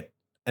don't get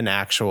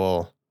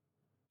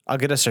I'll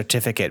get a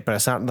certificate, but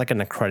it's not like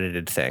an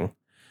accredited thing.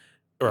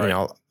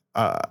 Right.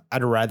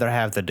 I'd rather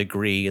have the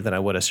degree than I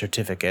would a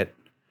certificate.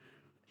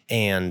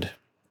 And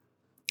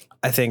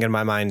I think in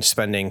my mind,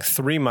 spending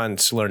 3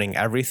 months learning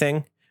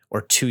everything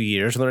or 2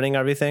 years learning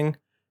everything,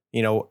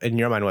 in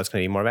your mind, what's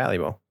going to be more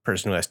valuable?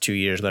 Person who has 2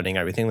 years learning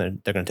everything,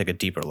 they're going to take a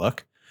deeper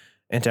look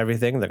into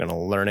everything. They're going to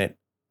learn it,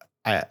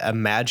 I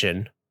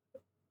imagine,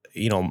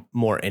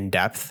 more in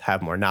depth,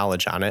 have more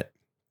knowledge on it.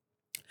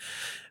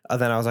 And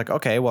then I was like,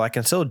 okay, well, I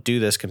can still do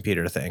this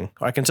computer thing,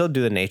 or I can still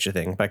do the nature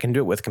thing, but I can do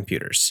it with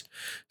computers.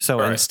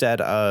 So instead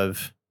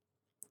of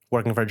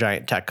working for a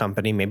giant tech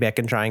company, maybe I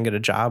can try and get a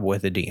job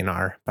with a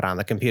DNR, but on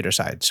the computer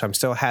side. So I'm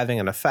still having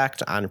an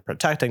effect on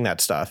protecting that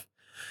stuff,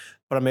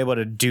 but I'm able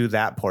to do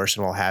that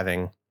portion while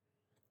having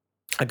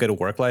a good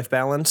work-life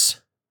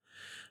balance.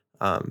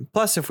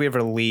 Plus, if we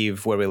ever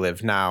leave where we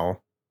live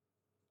now,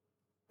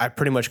 I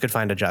pretty much could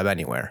find a job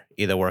anywhere,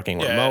 either working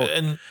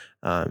remote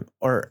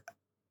or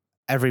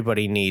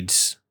everybody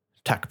needs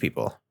tech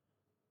people.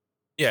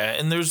 Yeah,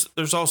 and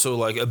there's also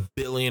like a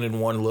billion and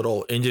one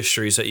little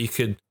industries that you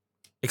could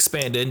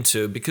expand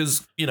into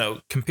because,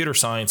 computer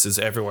science is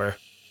everywhere.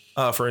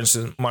 For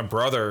instance, my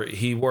brother,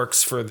 he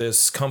works for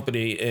this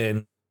company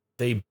and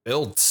they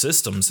build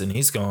systems and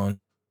he's gone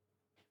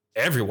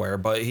everywhere,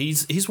 but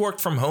he's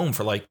worked from home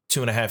for like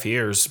 2.5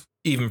 years,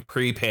 even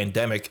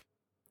pre-pandemic.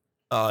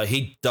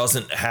 He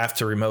doesn't have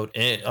to remote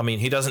in. I mean,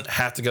 he doesn't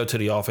have to go to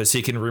the office.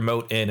 He can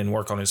remote in and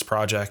work on his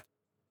project.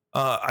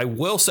 I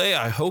will say,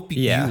 I hope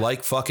you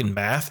like fucking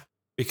math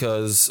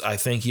because I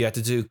think you have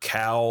to do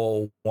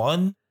Cal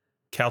 1,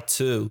 Cal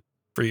 2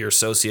 for your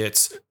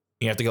associates.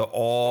 You have to go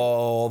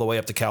all the way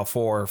up to Cal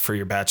 4 for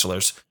your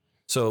bachelor's.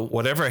 So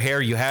whatever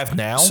hair you have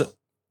now,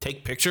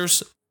 take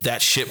pictures.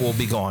 That shit will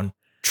be gone.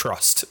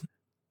 Trust.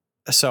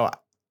 So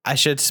I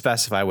should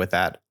specify with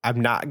that,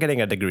 I'm not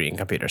getting a degree in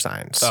computer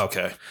science.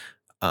 Okay.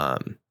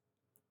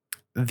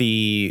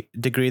 The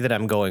degree that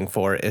I'm going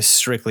for is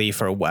strictly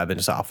for web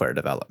and software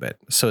development.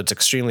 So it's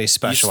extremely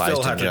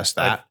specialized in just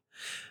that.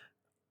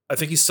 I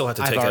think you still have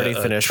to take I've already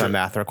finished my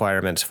math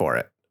requirements for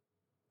it.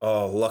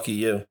 Oh, lucky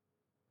you.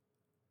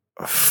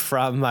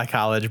 From my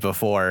college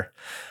before.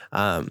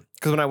 Because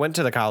when I went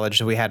to the college,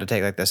 we had to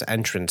take like this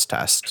entrance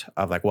test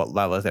of like what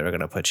levels they were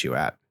going to put you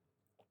at.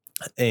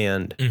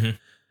 And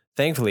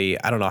Thankfully,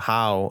 I don't know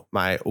how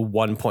my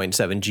 1.7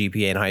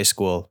 GPA in high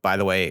school, by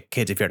the way,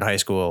 kids, if you're in high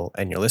school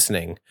and you're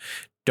listening,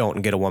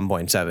 don't get a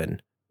 1.7.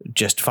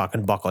 Just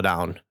fucking buckle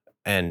down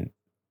and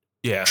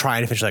Yeah.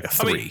 try to finish like a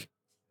 3. I mean,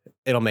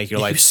 it'll make your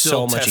life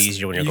so much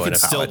easier when you're going to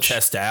college. You can still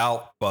test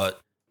out, but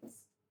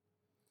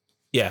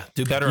yeah,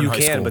 do better in high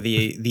school. You can, but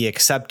the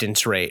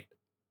acceptance rate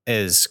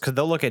is, because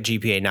they'll look at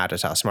GPA, not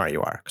just how smart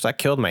you are. Because I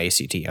killed my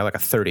ACT. I like a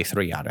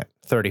 33 on it.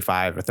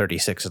 35 or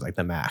 36 is like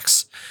the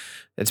max.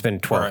 It's been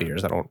 12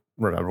 years. I don't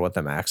remember what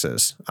the max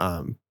is.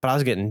 But I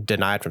was getting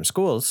denied from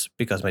schools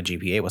because my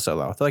GPA was so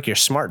low. They're like, you're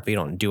smart, but you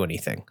don't do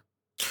anything.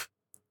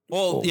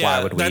 Well, yeah.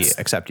 Why would we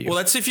accept you? Well,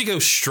 that's if you go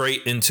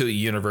straight into a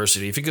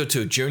university. If you go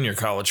to a junior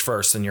college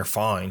first, then you're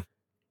fine.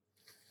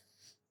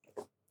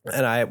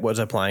 And I was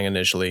applying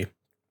initially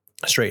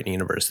straight in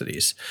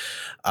universities.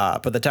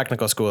 But the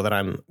technical school that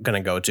I'm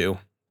going to go to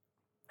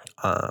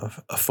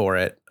for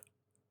it,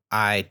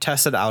 I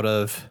tested out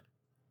of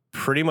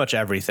pretty much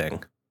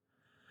everything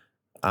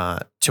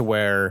to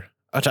where,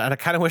 which I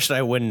kind of wish that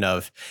I wouldn't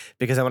have,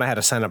 because then when I had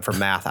to sign up for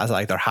math, I was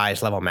like their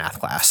highest level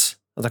math class.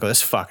 I was like, oh,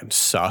 this fucking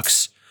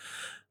sucks.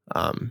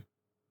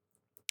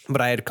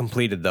 But I had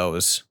completed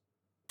those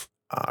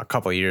a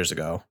couple of years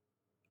ago,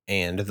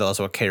 and those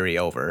will carry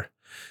over.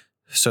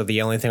 So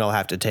the only thing I'll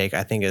have to take,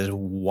 I think, is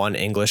one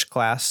English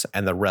class,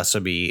 and the rest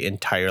will be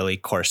entirely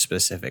course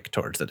specific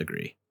towards the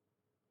degree.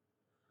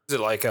 Is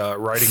it like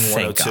writing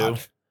 102?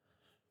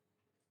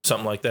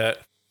 Something like that?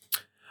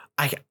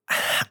 I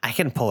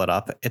can pull it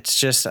up. It's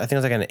just, I think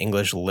it's like an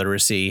English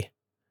literacy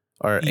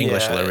or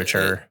English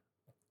literature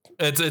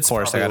it's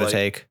course I got to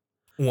take.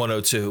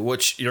 102,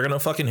 which you're going to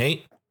fucking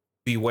hate.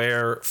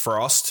 Beware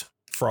Frost.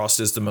 Frost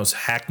is the most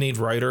hackneyed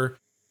writer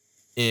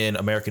in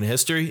American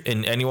history.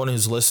 And anyone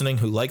who's listening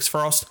who likes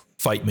Frost,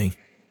 fight me.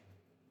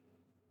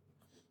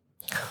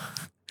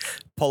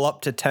 Pull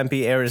up to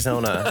Tempe,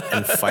 Arizona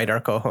and fight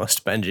our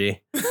co-host, Benji.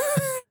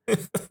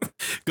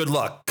 Good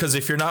luck. Because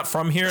if you're not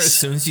from here, as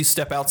soon as you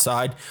step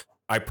outside,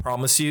 I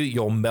promise you,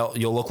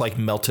 you'll look like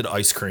melted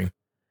ice cream.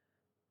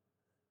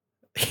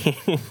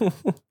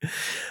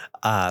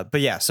 But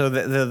yeah, so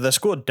the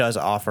school does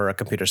offer a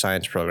computer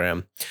science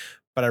program,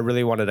 but I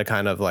really wanted to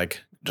kind of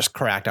like just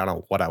crack down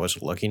on what I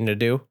was looking to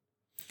do.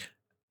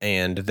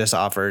 And this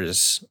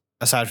offers,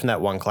 aside from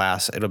that one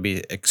class, it'll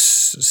be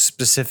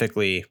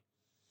specifically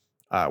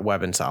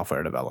web and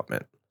software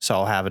development. So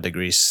I'll have a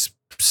degree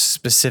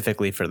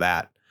specifically for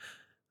that.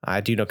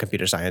 I do know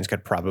computer science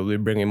could probably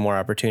bring me more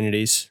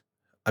opportunities.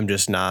 I'm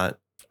just not,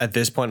 at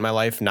this point in my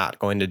life, not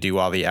going to do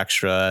all the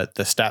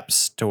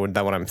steps to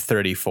that when I'm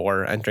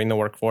 34 entering the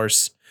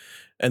workforce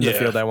in the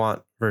field I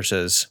want,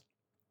 versus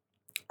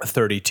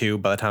 32.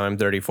 By the time I'm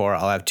 34,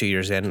 I'll have 2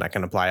 years in and I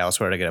can apply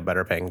elsewhere to get a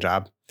better paying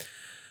job.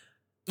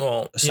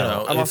 Well,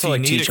 so I'm also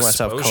like teaching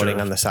myself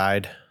coding on the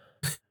side.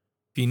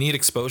 If you need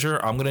exposure,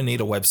 I'm going to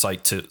need a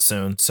website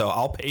soon. So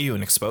I'll pay you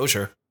an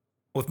exposure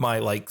with my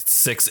like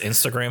 6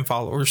 Instagram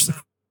followers.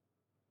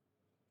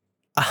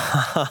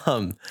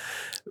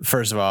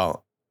 First of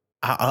all,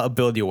 I'll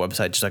build you a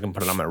website just so I can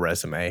put it on my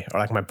resume or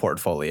like my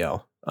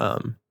portfolio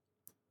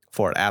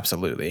for it.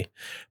 Absolutely.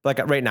 But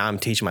like right now I'm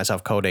teaching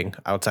myself coding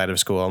outside of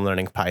school. I'm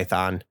learning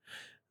Python.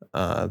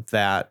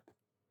 That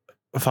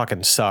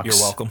fucking sucks.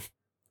 You're welcome.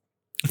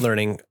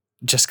 Learning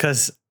just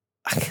because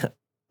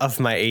of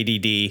my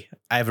ADD.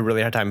 I have a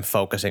really hard time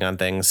focusing on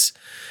things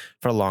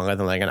for longer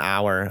than like an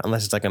hour,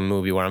 unless it's like a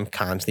movie where I'm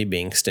constantly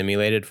being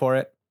stimulated for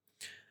it.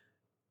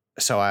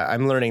 So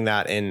I'm learning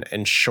that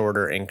in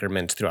shorter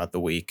increments throughout the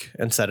week.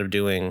 Instead of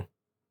doing,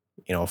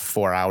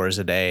 4 hours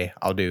a day,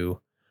 I'll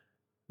do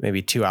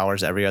maybe 2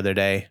 hours every other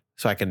day.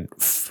 So I can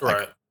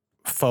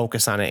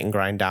focus on it and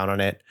grind down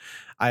on it.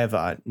 I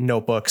have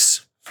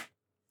notebooks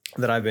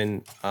that I've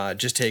been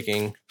just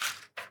taking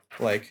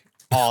like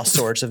all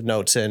sorts of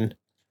notes in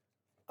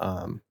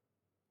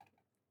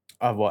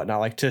of whatnot.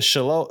 Like to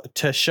show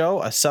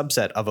a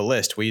subset of a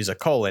list, we use a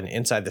colon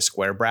inside the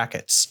square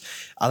brackets,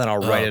 and then I'll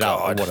write it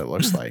out on what it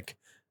looks like.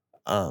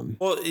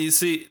 Well, you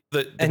see,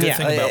 the good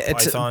thing about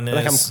Python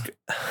is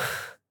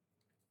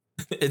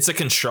it's a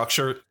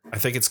construction. I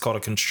think it's called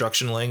a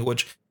construction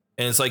language,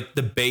 and it's like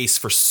the base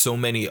for so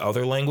many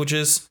other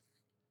languages.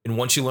 And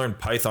once you learn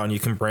Python, you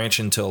can branch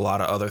into a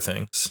lot of other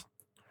things.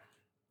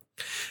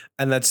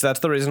 And that's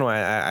the reason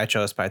why I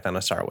chose Python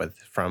to start with.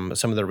 From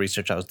some of the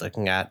research I was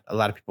looking at, a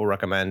lot of people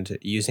recommend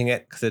using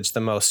it because it's the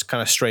most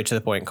kind of straight to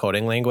the point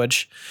coding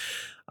language.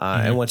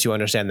 And once you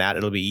understand that,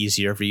 it'll be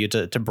easier for you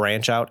to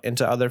branch out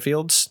into other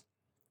fields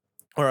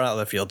or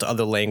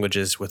other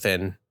languages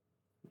within,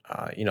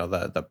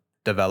 the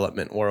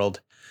development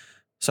world.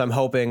 So I'm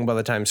hoping by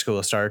the time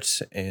school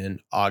starts in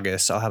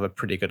August, I'll have a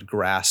pretty good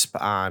grasp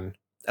on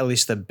at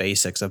least the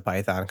basics of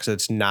Python, because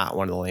it's not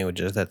one of the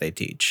languages that they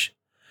teach.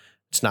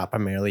 It's not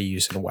primarily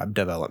used in web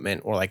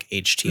development or like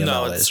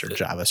HTML or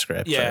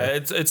JavaScript. Yeah,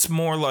 it's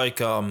more like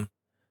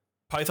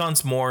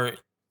Python's more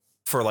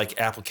for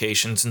like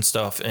applications and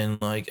stuff,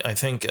 and like I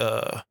think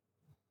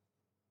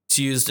it's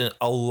used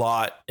a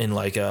lot in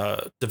like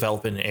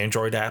developing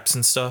Android apps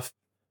and stuff.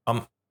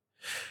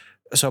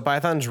 So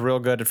Python's real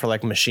good for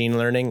like machine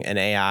learning and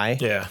AI.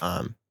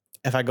 Yeah.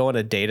 If I go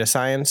into data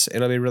science,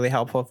 it'll be really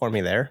helpful for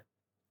me there,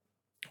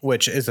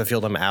 which is a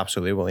field I'm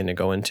absolutely willing to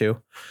go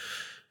into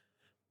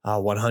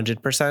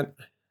 100%.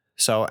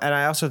 So, and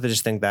I also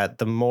just think that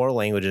the more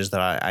languages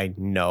that I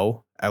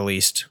know, at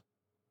least,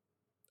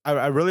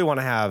 I really want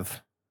to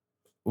have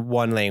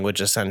one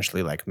language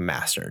essentially like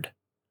mastered.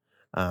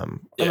 Or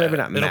maybe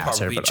not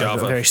mastered, but a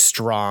very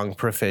strong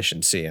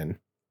proficiency in.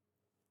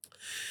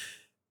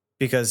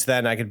 Because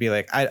then I could be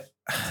like, I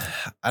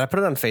put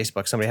it on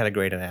Facebook. Somebody had a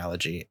great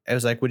analogy. It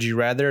was like, would you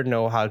rather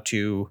know how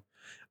to,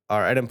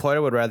 or an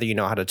employer would rather you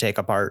know how to take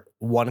apart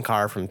one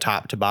car from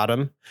top to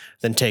bottom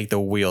than take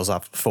the wheels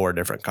off 4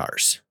 different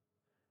cars?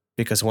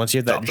 Because once you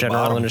have that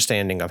general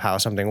understanding of how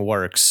something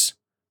works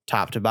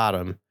top to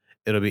bottom,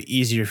 it'll be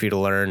easier for you to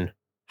learn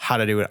how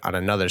to do it on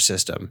another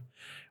system.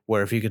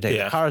 Where if you could take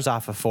the cars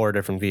off of 4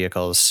 different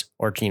vehicles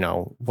or,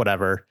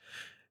 whatever,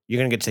 you're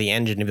going to get to the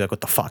engine and be like,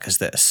 what the fuck is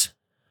this?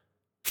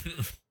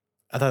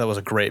 I thought that was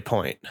a great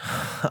point.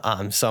 So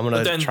I'm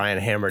going to try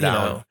and hammer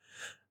down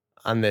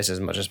on this as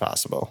much as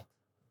possible.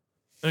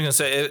 I'm going to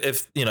say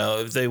if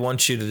they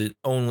want you to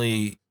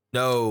only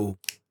know,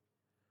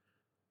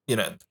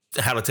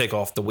 how to take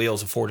off the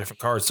wheels of 4 different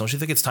cars, don't you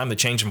think it's time to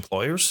change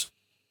employers?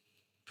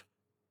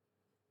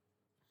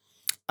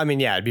 I mean,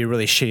 yeah, it'd be a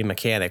really shitty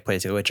mechanic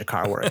place to get your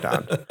car worked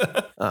on.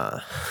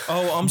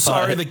 I'm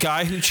sorry. The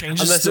guy who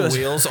changes the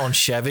wheels on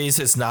Chevys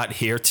is not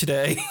here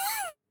today.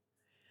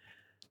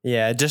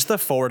 Yeah, just the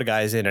Ford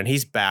guy's in and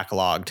he's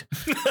backlogged.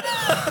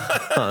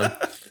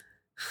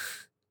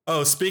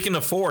 Speaking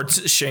of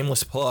Fords,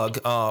 shameless plug.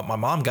 My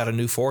mom got a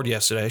new Ford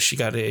yesterday. She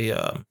got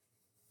a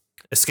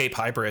Escape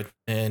Hybrid,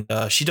 and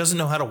she doesn't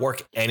know how to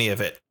work any of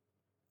it.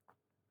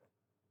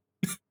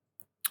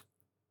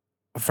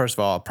 First of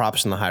all,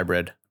 props in the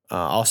hybrid.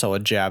 Also a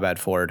jab at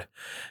Ford.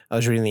 I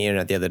was reading the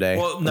internet the other day.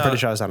 Well, I'm pretty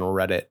sure I was on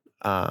Reddit.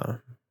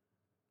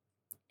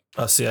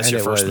 See, that's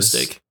your first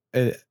mistake.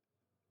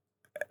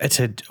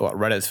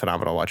 Reddit's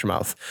phenomenal. Watch your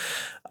mouth.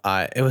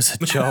 It was a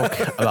joke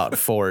about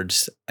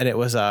Fords, and it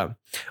was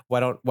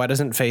why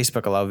doesn't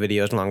Facebook allow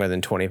videos longer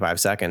than 25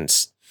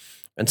 seconds?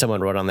 And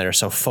someone wrote on there,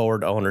 so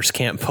Ford owners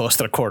can't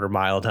post at 1/4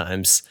 mile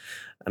times.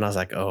 And I was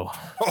like, oh,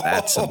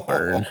 that's a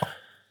burn.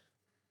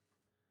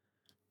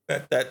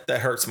 That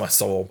hurts my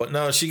soul. But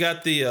no, she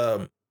got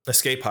the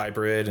Escape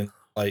Hybrid and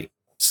like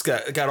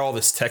got all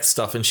this tech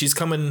stuff, and she's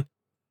coming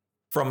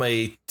from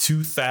a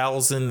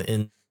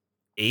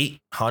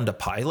 2008 Honda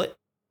Pilot.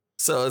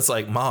 So it's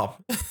like, Mom,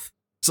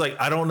 it's like,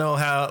 I don't know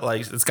how,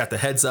 like, it's got the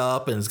heads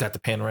up and it's got the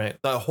panoramic,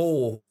 the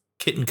whole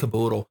kit and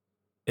caboodle.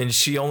 And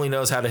she only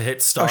knows how to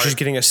hit start. Oh, she's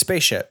getting a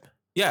spaceship.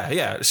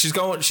 Yeah. She's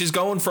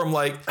going from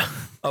like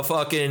a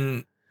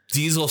fucking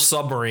diesel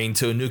submarine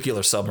to a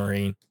nuclear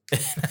submarine.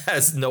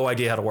 Has no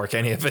idea how to work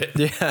any of it.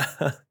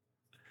 Yeah.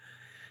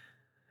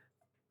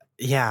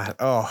 Yeah.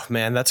 Oh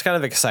man, that's kind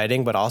of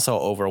exciting, but also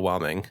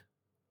overwhelming.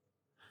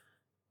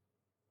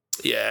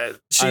 Yeah.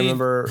 I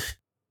remember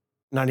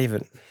not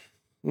even.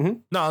 Mm-hmm.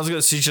 No,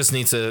 she just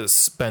needs to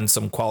spend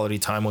some quality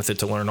time with it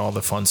to learn all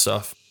the fun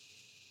stuff.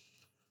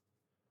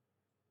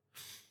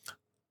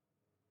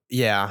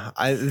 Yeah.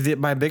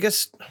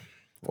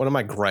 One of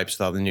my gripes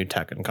with all the new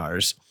tech in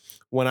cars,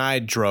 when I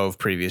drove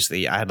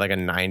previously, I had like a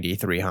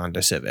 93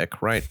 Honda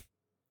Civic, right?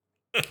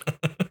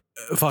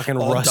 Fucking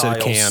all rusted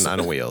dials. Can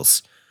on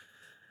wheels.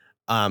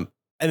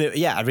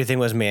 Everything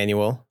was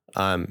manual.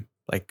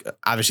 Like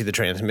obviously the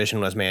transmission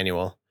was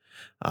manual,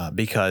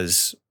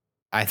 because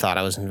I thought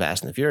I was in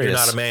Fast and the Furious. You're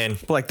not a man.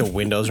 But like the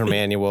windows were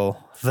manual,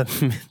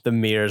 the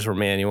mirrors were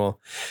manual.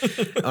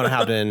 When I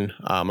hopped in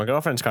my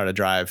girlfriend's car to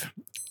drive,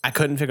 I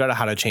couldn't figure out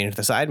how to change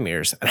the side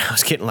mirrors, and I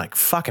was getting like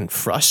fucking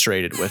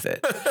frustrated with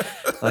it.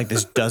 Like,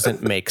 this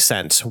doesn't make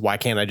sense. Why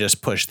can't I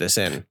just push this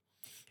in?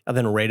 And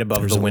then right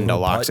above the window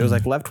locks, it was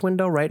like left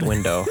window, right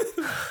window.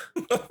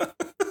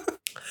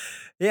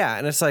 Yeah,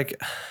 and it's like,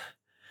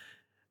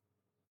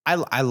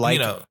 I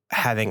like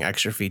having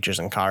extra features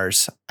in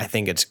cars. I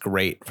think it's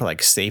great for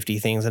like safety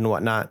things and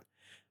whatnot.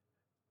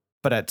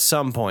 But at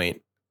some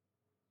point,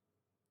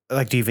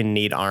 like, do you even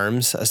need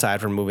arms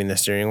aside from moving the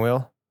steering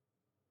wheel?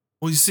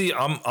 Well, you see,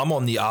 I'm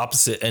on the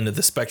opposite end of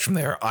the spectrum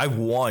there. I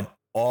want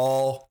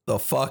all the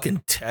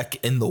fucking tech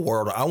in the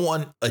world. I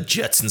want a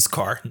Jetsons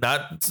car,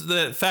 not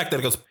the fact that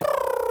it goes.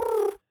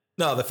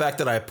 No, the fact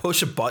that I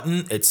push a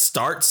button, it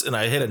starts, and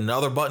I hit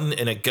another button,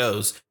 and it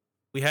goes.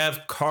 We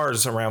have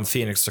cars around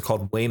Phoenix. They're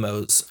called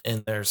Waymos,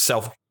 and they're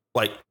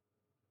 60%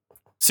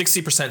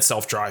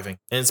 self-driving,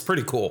 and it's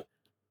pretty cool.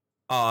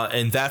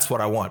 And that's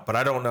what I want, but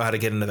I don't know how to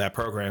get into that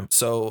program.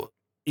 So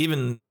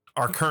even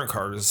our current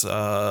car is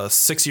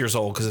 6 years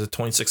old because it's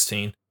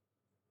 2016,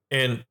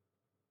 and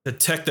the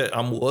tech that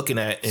I'm looking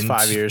at in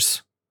 5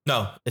 years.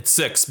 No, it's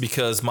 6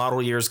 because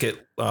model years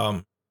get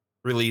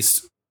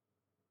released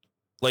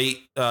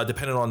late,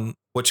 depending on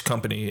which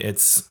company.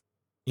 It's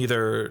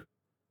either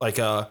like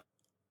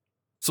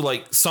so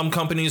like some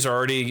companies are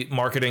already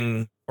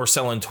marketing or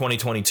selling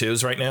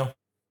 2022s right now.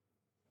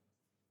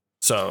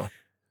 So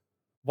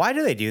Why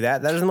do they do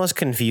that? That is the most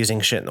confusing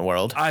shit in the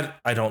world.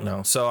 I don't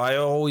know. So I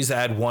always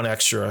add one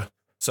extra.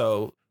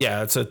 So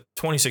yeah, it's a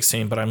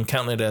 2016, but I'm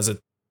counting it as a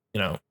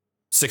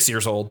 6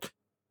 years old.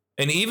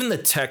 And even the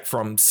tech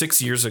from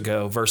 6 years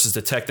ago versus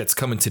the tech that's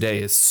coming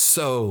today is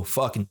so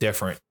fucking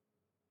different.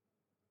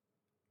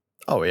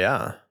 Oh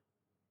yeah.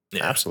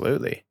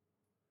 Absolutely.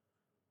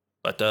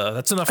 But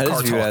that's enough I car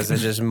just view it talk. as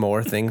there's just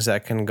more things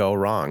that can go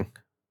wrong.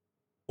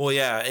 Well,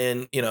 yeah,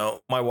 and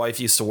my wife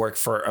used to work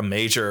for a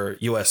major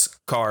U.S.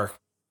 car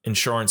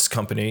insurance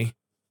company.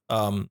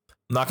 I'm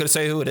not going to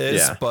say who it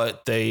is,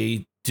 but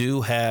they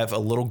do have a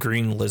little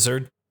green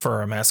lizard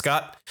for a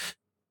mascot.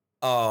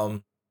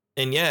 And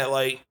yeah,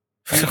 like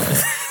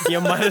you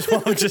might as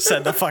well have just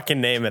said the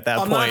fucking name at that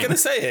point. I'm not going to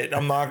say it.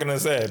 I'm not going to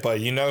say it, but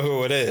you know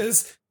who it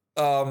is.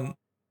 And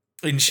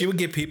she would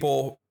get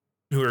people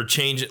who are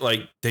changing,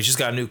 like they just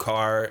got a new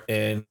car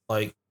and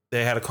like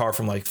they had a car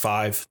from like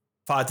five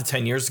to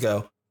 10 years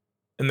ago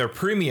and their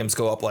premiums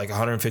go up like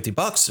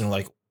 $150. And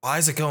like, why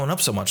is it going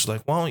up so much?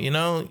 Like, well,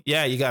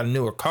 yeah, you got a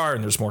newer car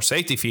and there's more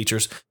safety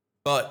features,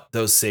 but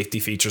those safety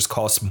features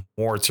cost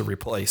more to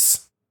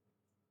replace.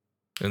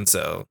 And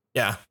so,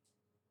 yeah.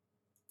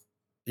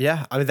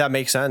 Yeah, I mean, that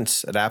makes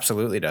sense. It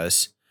absolutely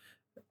does.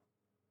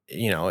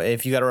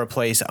 If you got to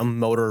replace a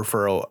motor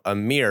for a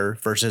mirror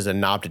versus a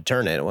knob to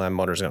turn it, well, that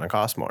motor's going to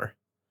cost more.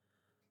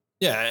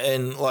 Yeah,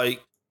 and like,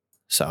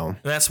 so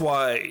that's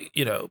why,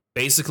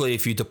 basically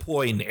if you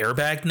deploy an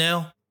airbag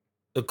now,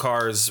 the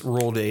car's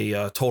ruled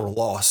a total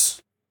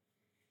loss.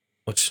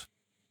 Which,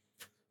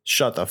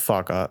 shut the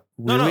fuck up.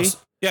 Really? No,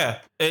 yeah,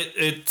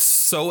 it's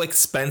so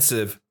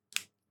expensive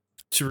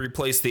to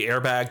replace the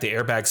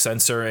airbag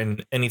sensor,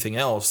 and anything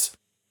else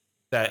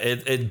that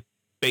it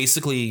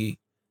basically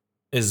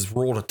is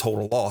ruled a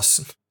total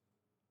loss.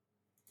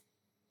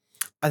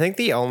 I think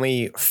the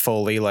only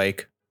fully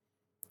like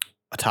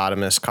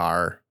autonomous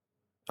car,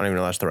 I don't even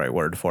know if that's the right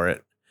word for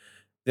it.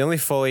 The only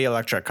fully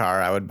electric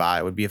car I would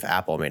buy would be if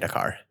Apple made a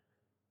car.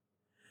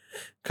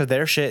 Because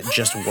their shit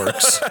just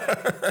works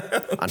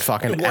on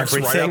fucking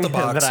everything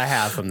right that I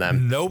have from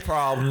them. No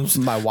problems.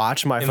 My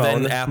watch, my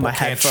phone, my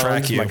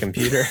headphones, my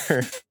computer.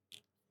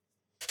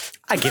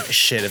 I give a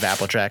shit if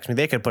Apple tracks me.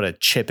 They could put a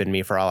chip in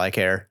me for all I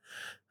care.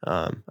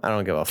 I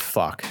don't give a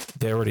fuck.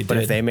 They already did. But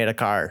if they made a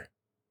car,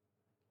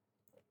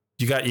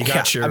 you got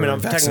your. I mean, I'm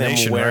vaccination,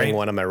 technically wearing right?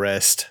 one on my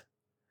wrist.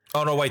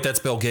 Oh no, wait, that's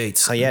Bill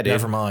Gates. Oh yeah, dude.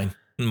 Never mind.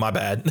 My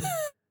bad.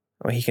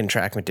 Well, he can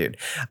track me, dude.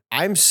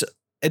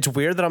 It's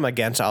weird that I'm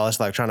against all this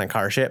electronic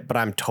car shit, but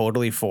I'm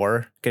totally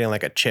for getting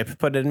like a chip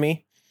put in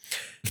me.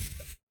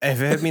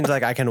 If it means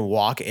like I can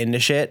walk into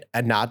shit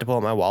and not to pull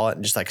out my wallet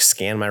and just like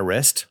scan my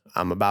wrist,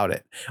 I'm about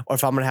it. Or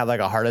if I'm gonna have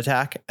like a heart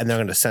attack and they're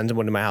gonna send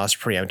someone to my house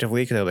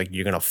preemptively because they're like,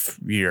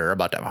 you're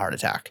about to have a heart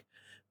attack,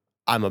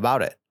 I'm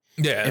about it.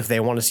 Yeah. If they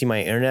want to see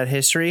my internet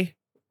history,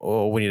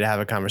 we need to have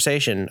a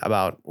conversation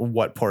about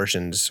what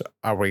portions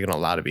are we gonna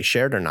allow to be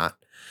shared or not.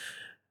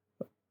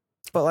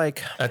 But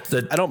like, I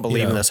don't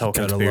believe in this whole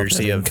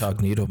conspiracy of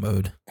incognito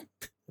mode.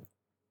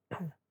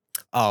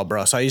 Oh,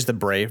 bro! So I use the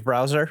Brave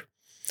browser.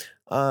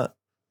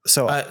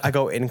 So I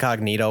go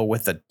incognito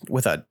with a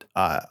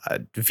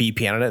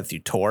VPN on it through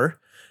Tor,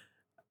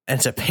 and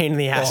it's a pain in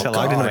the ass. I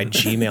logged into my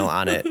Gmail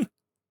on it,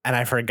 and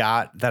I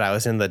forgot that I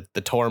was in the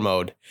Tor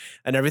mode,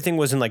 and everything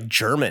was in like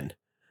German.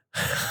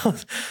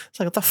 It's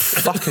like, what the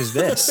fuck is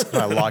this?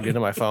 And I logged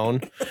into my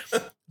phone,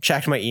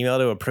 checked my email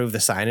to approve the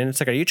sign in. It's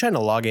like, are you trying to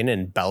log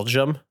in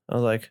Belgium? I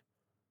was like,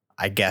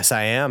 I guess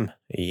I am.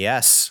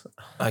 Yes.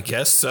 I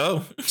guess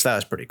so. So that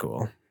was pretty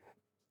cool.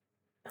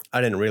 I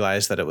didn't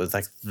realize that it was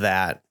like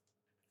that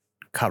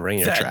covering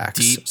your tracks.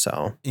 Deep.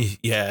 So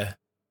yeah.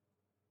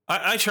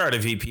 I tried a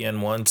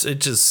VPN once. I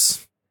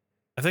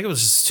think it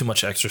was just too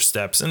much extra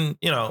steps. And,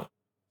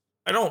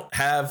 I don't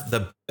have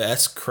the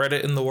best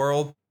credit in the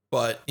world,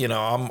 but,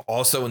 I'm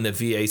also in the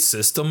VA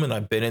system and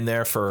I've been in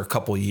there for a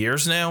couple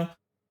years now.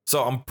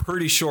 So I'm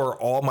pretty sure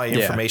all my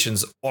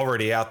information's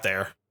already out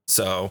there.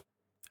 So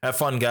have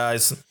fun,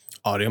 guys.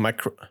 Audio,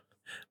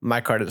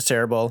 my credit's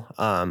terrible.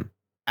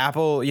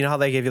 Apple, you know how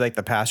they give you like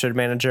the password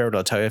manager?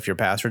 It'll tell you if your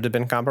passwords have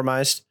been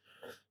compromised.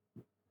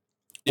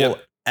 Yep.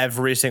 Well,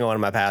 every single one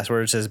of my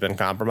passwords has been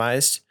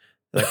compromised.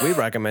 Like, we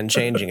recommend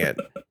changing it.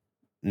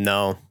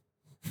 No,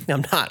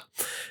 I'm not.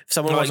 If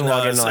someone wants to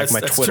log into like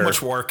my Twitter, too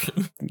much work.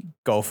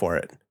 Go for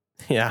it.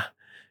 Yeah,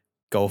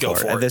 go for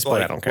it. At this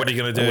point, I don't care. What are you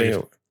gonna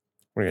do?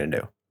 What are you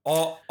gonna do?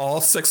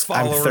 All 6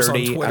 followers I'm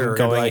 30, on Twitter. I'm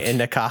going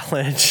into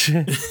college.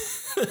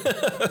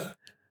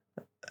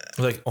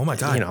 Like, oh my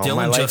god,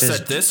 Dillon just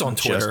said this on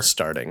Twitter. Just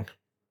starting.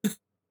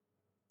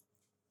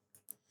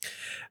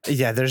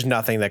 Yeah, there's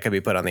nothing that could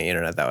be put on the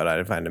internet that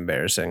I'd find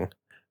embarrassing.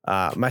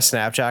 My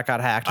Snapchat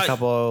got hacked a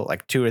couple,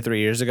 like 2 or 3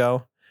 years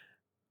ago.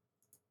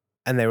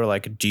 And they were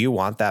like, do you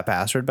want that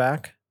password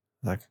back?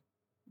 Like,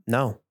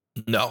 no.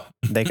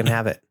 They can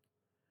have it.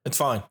 It's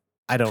fine.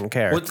 I don't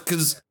care.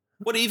 Because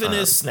what even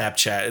is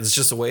Snapchat? It's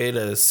just a way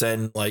to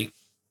send like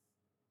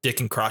dick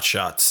and crotch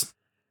shots.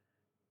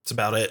 That's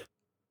about it.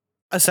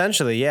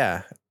 Essentially,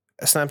 yeah.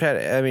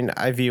 Snapchat, I mean,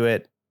 I view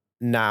it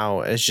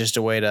now as just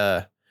a way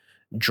to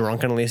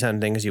drunkenly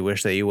send things you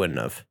wish that you wouldn't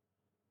have.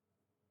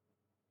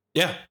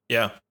 Yeah.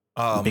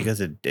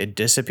 Because it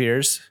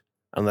disappears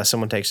unless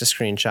someone takes a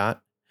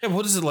screenshot. Yeah,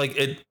 what is it like?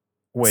 It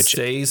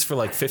stays for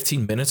like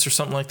 15 minutes or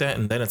something like that,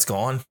 and then it's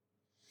gone.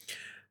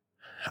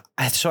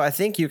 So I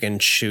think you can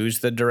choose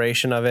the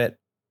duration of it.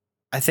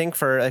 I think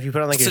if you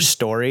put on like your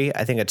story,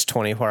 I think it's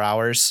 24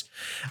 hours.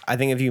 I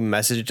think if you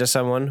message it to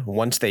someone,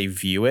 once they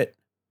view it,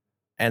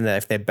 and then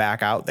if they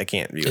back out, they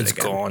can't view it again. It's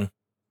gone.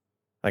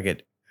 Like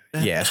it,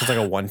 yeah. So it's like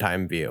a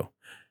one-time view.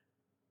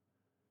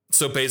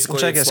 So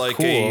basically, it's like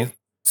a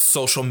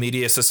social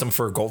media system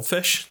for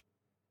goldfish.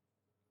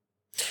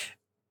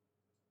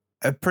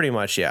 Pretty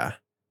much, yeah.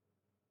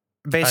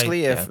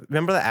 Basically,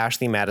 remember the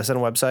Ashley Madison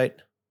website?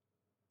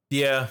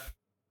 Yeah.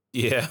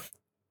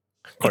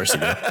 Of course you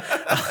do.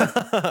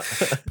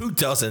 Who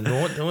doesn't?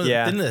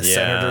 Didn't a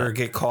senator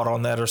get caught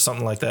on that or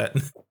something like that?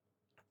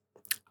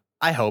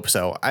 I hope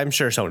so. I'm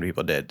sure so many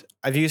people did.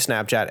 I've used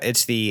Snapchat.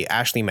 It's the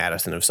Ashley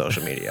Madison of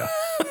social media.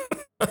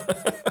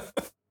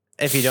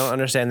 If you don't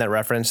understand that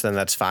reference, then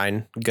that's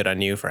fine. Good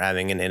on you for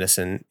having an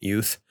innocent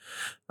youth.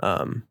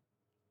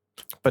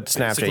 But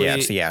Snapchat,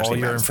 it's the Ashley Madison. All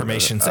your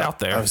information's out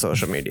there of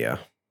social media.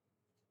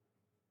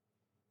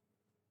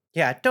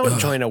 Yeah, don't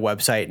join a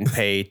website and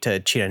pay to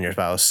cheat on your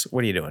spouse.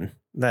 What are you doing?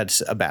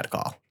 That's a bad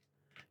call.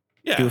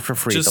 Yeah, do it for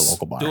free at the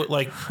local bar. Do it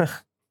like,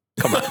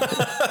 come on.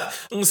 I'm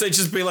gonna say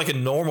just be like a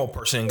normal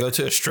person and go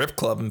to a strip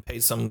club and pay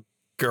some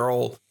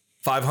girl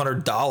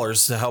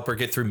 $500 to help her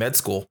get through med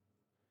school.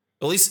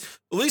 At least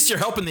you're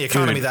helping the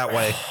economy that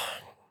way.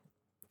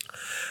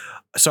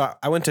 So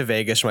I went to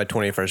Vegas for my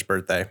 21st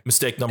birthday.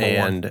 Mistake number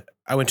one. And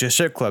I went to a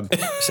strip club.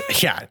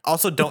 Yeah.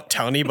 Also, don't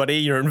tell anybody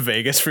you're in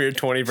Vegas for your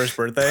 21st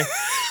birthday,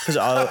 because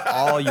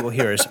all you will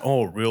hear is,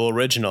 "Oh, real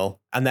original,"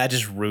 and that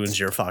just ruins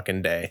your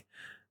fucking day.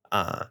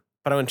 But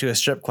I went to a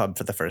strip club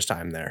for the first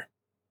time there,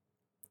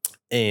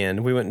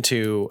 and we went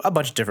to a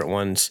bunch of different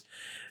ones,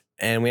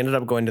 and we ended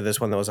up going to this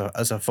one that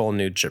was a full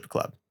nude strip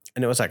club,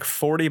 and it was like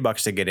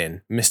 $40 to get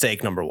in.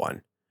 Mistake number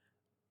one.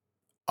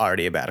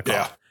 Already a bad call.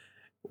 Yeah.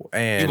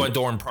 And you went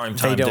during prime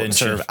time. They don't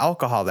serve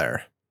alcohol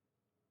there.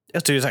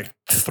 It was like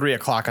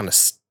 3:00 on a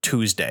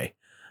Tuesday.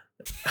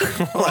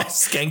 Like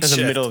skank in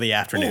the middle of the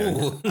afternoon.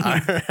 All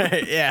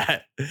right,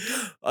 yeah.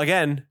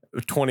 Again,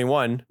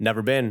 21,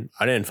 never been.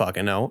 I didn't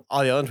fucking know.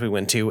 All the others we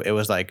went to, it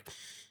was like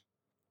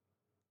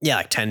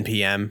 10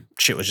 p.m.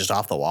 Shit was just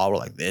off the wall. We're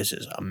like, this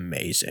is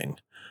amazing.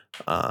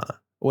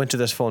 Went to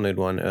this full nude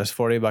one. It was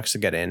 $40 to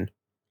get in.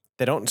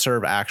 They don't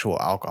serve actual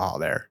alcohol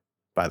there,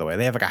 by the way.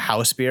 They have like a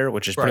house beer,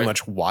 which is pretty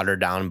much watered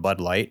down Bud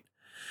Light.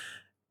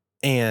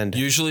 And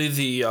usually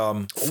the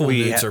full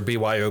nudes are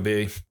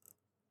BYOB.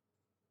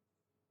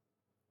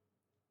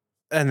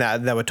 And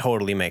that would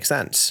totally make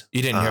sense.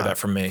 You didn't hear that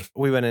from me.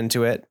 We went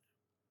into it.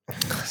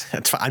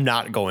 I'm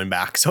not going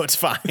back, so it's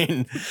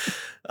fine.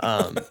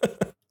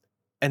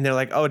 And they're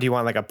like, "Oh, do you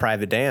want like a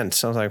private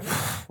dance?" I was like,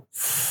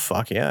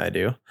 "Fuck yeah, I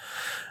do."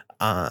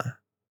 And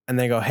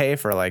they go, "Hey,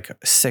 for like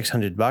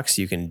 $600,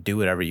 you can do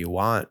whatever you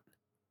want."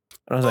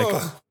 And I was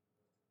like,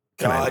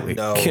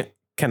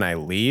 "Can I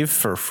leave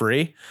for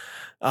free?"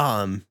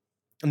 And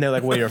they're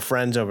like, "Well, your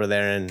friend's over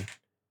there, and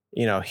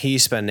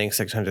he's spending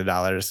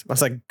 $600." I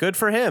was like, "Good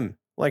for him."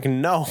 Like,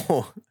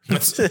 no,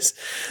 this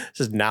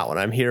is not what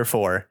I'm here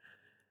for.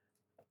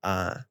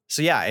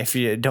 So yeah, if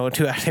you don't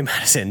do Ashley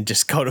Madison,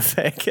 just go to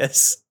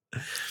Vegas.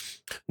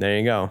 There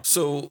you go.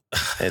 So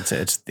it's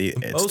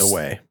the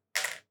way.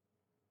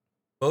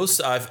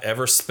 Most I've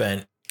ever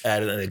spent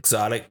at an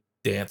exotic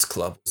dance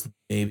club was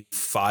maybe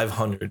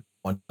 $500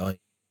 one night.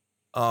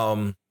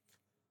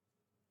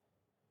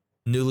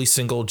 Newly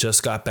single,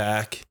 just got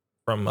back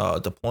from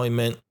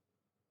deployment,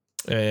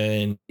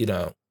 and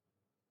the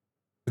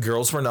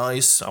girls were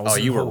nice.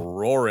 You were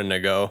roaring to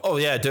go. Oh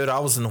yeah, dude, I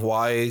was in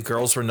Hawaii.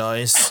 Girls were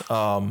nice.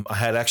 I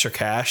had extra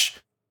cash,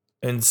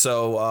 and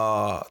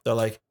so they're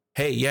like,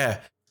 "Hey, yeah,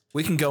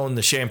 we can go in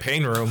the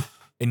champagne room."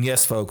 And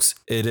yes, folks,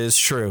 it is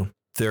true.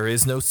 There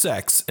is no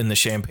sex in the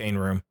champagne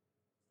room.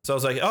 So I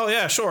was like, "Oh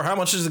yeah, sure. How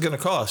much is it going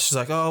to cost?" She's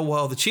like, "Oh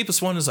well, the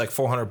cheapest one is like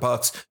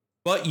 $400,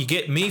 but you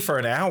get me for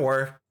an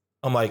hour."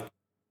 I'm like,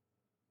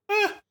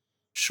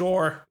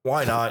 sure,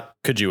 why not?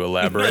 Could you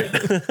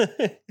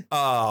elaborate?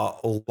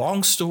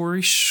 Long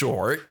story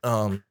short,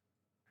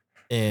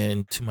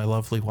 and to my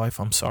lovely wife,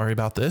 I'm sorry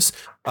about this.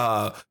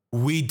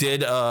 We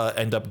did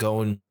end up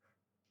going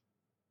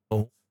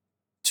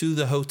to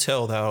the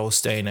hotel that I was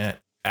staying at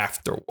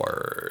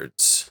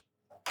afterwards.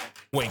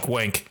 Wink,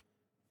 wink.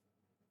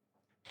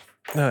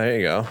 Oh, there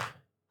you go.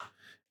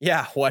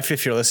 Yeah, wife,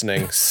 if you're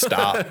listening,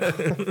 stop.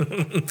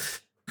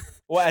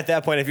 Well, at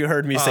that point, if you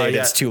heard me say it,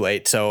 it's too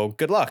late. So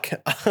good luck.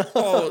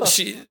 Well,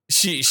 she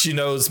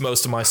knows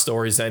most of my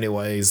stories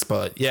anyways.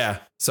 But yeah,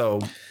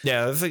 so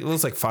yeah, I think it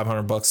was like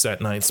 $500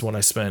 that night's what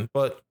I spent.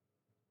 But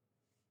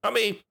I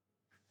mean,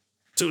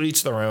 to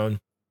each their own.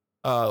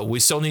 We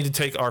still need to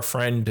take our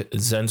friend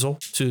Zenzel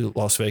to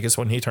Las Vegas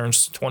when he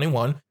turns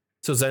 21.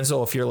 So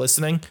Zenzel, if you're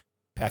listening,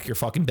 pack your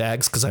fucking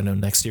bags because I know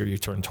next year you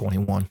turn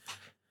 21.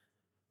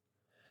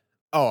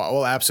 Oh,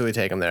 we'll absolutely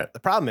take them there. The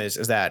problem is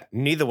that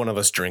neither one of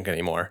us drink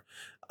anymore.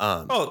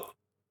 Oh,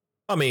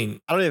 I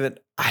mean, I don't even,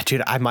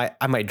 dude. I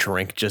might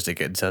drink just to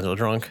get Zenzo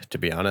drunk. To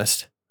be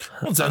honest,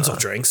 well, Zenzo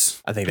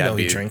drinks. I think You that know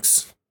he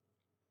drinks.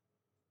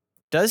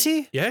 Does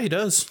he? Yeah, he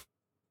does.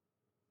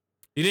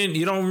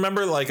 You don't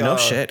remember like no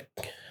shit.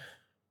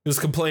 He was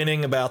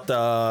complaining about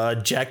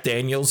Jack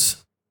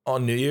Daniels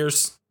on New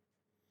Year's.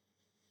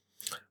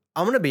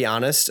 I'm gonna be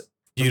honest.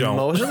 You don't.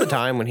 Most of the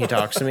time when he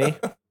talks to me,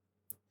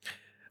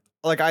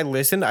 like I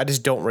listen, I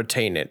just don't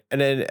retain it,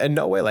 and in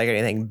no way like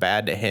anything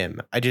bad to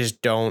him. I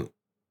just don't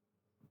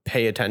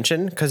pay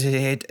attention because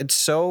it's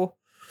so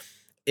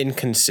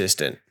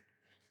inconsistent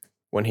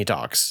when he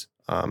talks.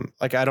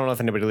 Like I don't know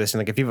if anybody listening,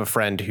 like if you have a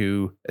friend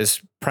who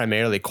is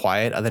primarily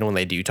quiet, and then when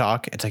they do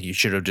talk, it's like you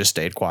should have just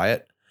stayed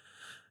quiet.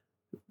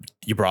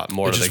 You brought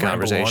more to the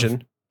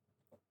conversation.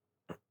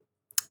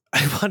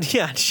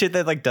 Yeah, shit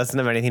that like doesn't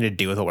have anything to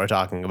do with what we're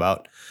talking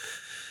about.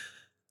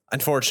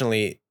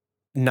 Unfortunately,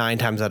 9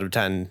 times out of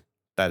 10,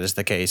 that is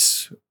the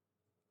case.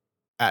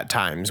 At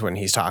times when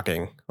he's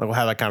talking, like we'll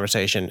have a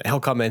conversation. He'll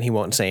come in, he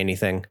won't say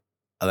anything,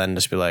 and then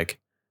just be like,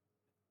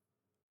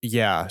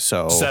 "Yeah,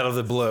 so Just out of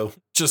the blue,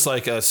 just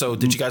like so.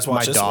 Did you guys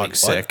watch my this? dog's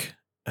sick."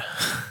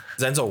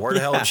 Zenzo, where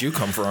the hell did you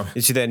come from?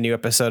 You see that new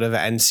episode of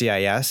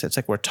NCIS? It's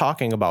like we're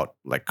talking about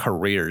like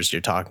careers.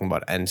 You're talking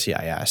about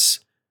NCIS.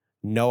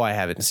 No, I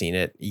haven't seen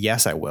it.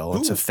 Yes, I will.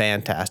 It's a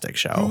fantastic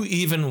show. Who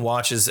even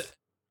watches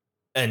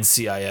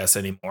NCIS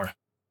anymore?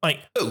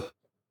 Like,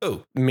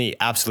 who? Me,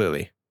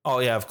 absolutely. Oh,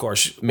 yeah, of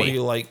course. Me. What are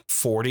you, like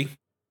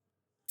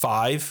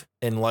 45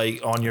 and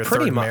like on your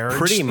Pretty third marriage?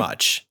 Pretty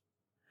much.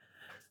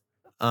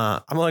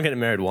 I'm only getting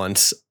married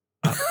once.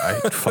 I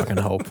fucking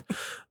hope.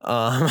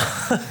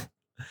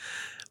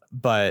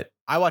 But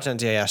I watch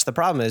NCIS. The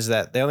problem is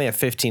that they only have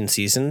 15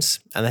 seasons,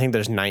 and I think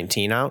there's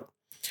 19 out.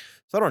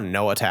 So I don't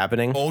know what's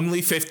happening.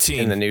 Only 15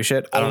 in the new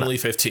shit. Only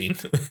 15.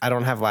 I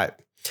don't have like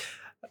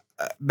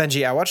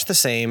Benji. I watch the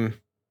same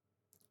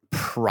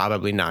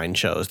probably 9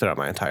 shows throughout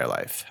my entire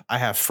life. I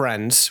have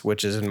Friends,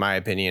 which is in my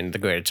opinion the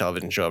greatest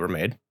television show ever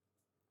made.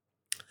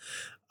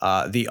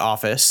 The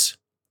Office,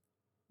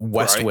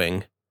 West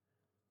Wing,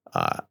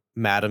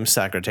 Madam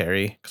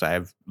Secretary, because I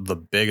have the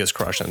biggest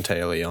crush on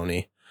Taya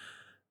Leone.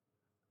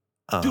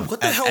 Dude,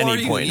 what the hell are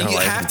you? You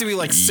have to be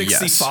like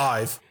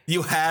 65. Yes.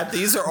 You have,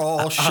 these are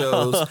all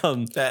shows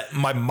that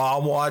my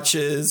mom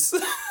watches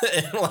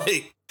and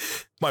like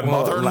my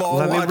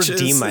mother-in-law watches. Let me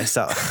redeem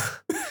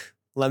myself.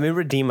 Let me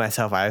redeem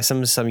myself. I have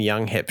some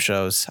young hip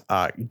shows.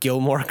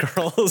 Gilmore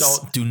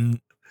Girls.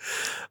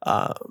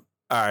 All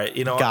right,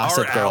 you know,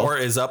 Gossip our Girl. hour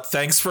is up.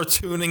 Thanks for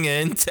tuning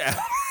in to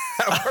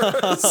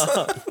ours.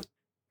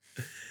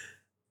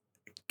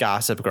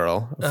 Gossip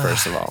Girl,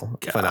 first of all.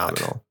 God.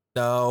 Phenomenal.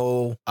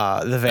 No.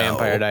 The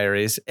Vampire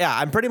Diaries. Yeah,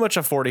 I'm pretty much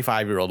a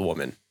 45-year-old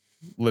woman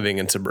living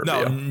in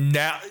suburbia.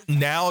 No,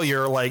 now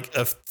you're like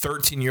a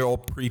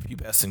 13-year-old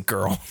prepubescent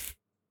girl.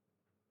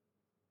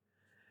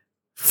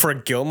 For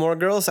Gilmore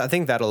Girls, I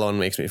think that alone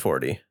makes me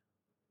 40.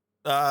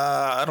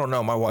 I don't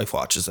know. My wife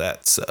watches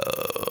that,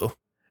 so.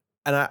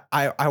 And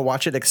I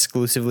watch it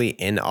exclusively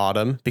in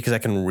autumn because I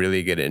can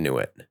really get into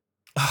it.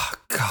 Oh,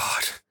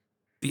 God.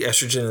 The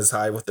estrogen is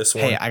high with this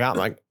one. Hey, I got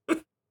my...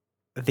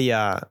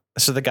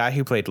 So the guy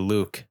who played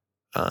Luke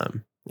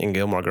in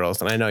Gilmore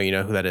Girls, and I know you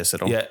know who that is, so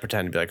don't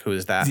pretend to be like, who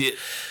is that?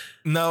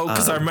 No,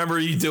 because I remember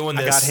you doing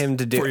this. I got him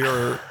to do for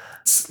your.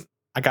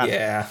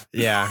 Yeah.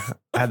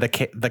 I had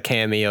the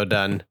cameo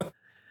done,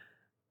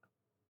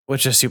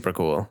 which is super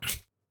cool.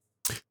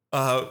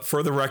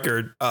 For the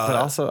record, but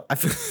also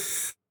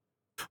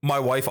my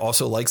wife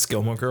also likes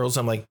Gilmore Girls.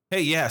 I'm like,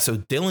 hey, yeah. So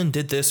Dillon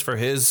did this for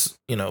his,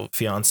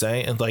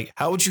 fiance, and like,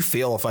 how would you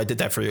feel if I did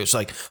that for you? It's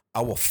like,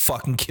 I will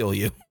fucking kill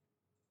you.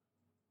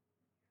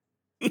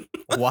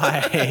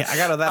 Why? I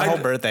got that whole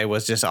birthday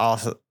was just all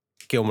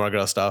Gilmore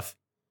Girl stuff.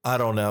 I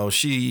don't know.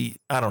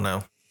 I don't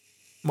know.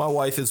 My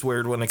wife is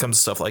weird when it comes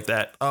to stuff like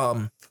that.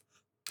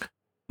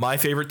 My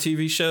favorite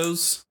TV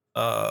shows.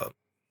 I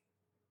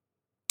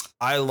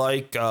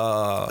like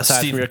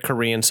aside from your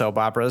Korean soap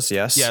operas,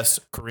 yes,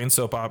 Korean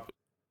soap opera.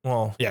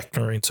 Well, yeah,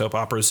 Korean soap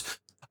operas.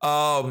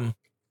 I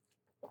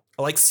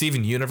like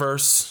Steven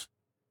Universe.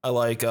 I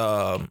like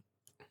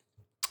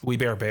We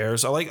Bare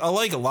Bears. I like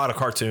a lot of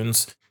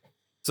cartoons.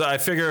 So I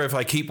figure if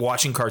I keep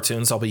watching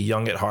cartoons, I'll be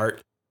young at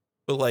heart.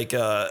 But like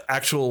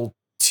actual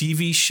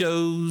TV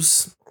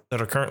shows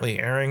that are currently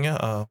airing,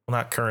 well,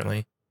 not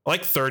currently. I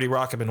like 30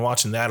 Rock. I've been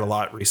watching that a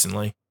lot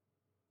recently.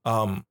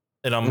 And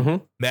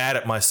I'm mad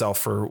at myself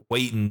for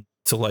waiting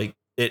till like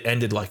it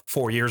ended like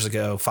 5 years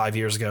ago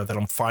that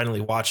I'm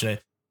finally watching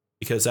it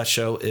because that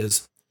show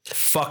is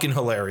fucking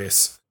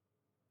hilarious.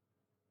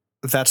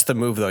 That's the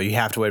move, though. You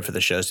have to wait for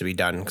the shows to be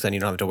done because then you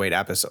don't have to wait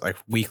episode like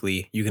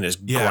weekly. You can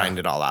just grind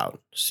it all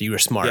out. So you were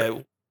smart. Yeah,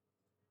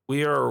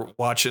 we are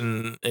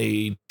watching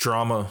a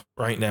drama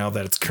right now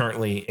that it's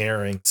currently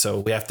airing. So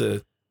we have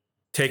to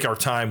take our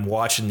time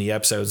watching the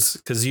episodes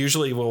because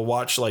usually we'll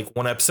watch like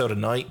one episode a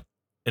night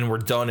and we're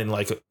done in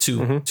like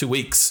two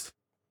weeks.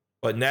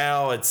 But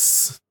now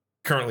it's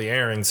currently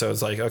airing. So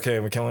it's like, okay,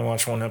 we can only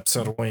watch one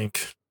episode a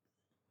week.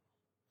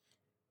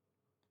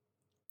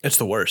 It's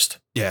the worst.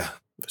 Yeah.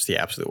 It's the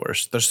absolute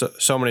worst. There's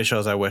so many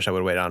shows I wish I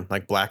would wait on.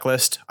 Like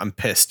Blacklist, I'm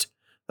pissed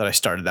that I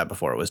started that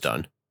before it was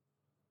done.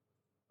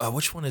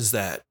 Which one is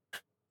that?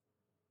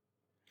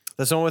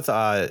 There's one with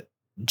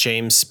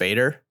James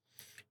Spader.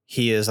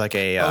 He is like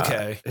a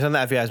okay. He's on the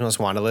FBI's most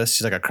wanted list.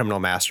 He's like a criminal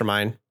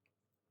mastermind.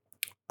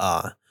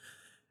 Yeah,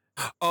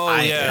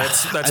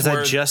 that's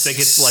where they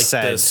get like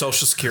the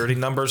social security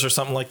numbers or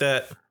something like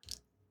that.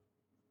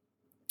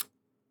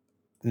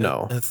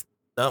 No,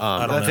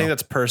 I think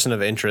that's person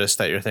of interest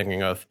that you're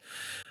thinking of.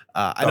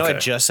 I know I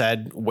just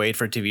said wait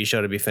for a TV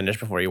show to be finished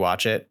before you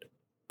watch it,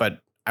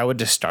 but I would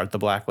just start the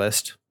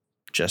Blacklist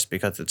just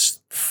because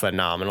it's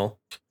phenomenal.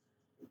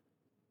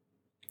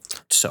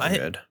 It's so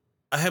good.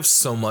 I have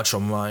so much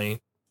on my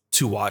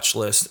to watch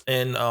list,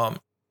 and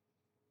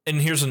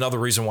here's another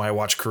reason why I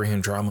watch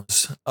Korean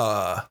dramas.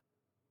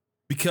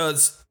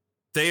 Because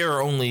they are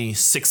only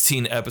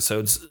 16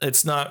 episodes.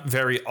 It's not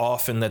very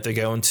often that they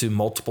go into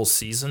multiple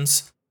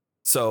seasons.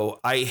 So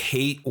I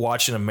hate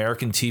watching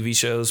American TV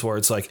shows where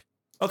it's like,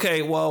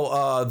 okay,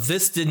 well,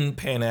 this didn't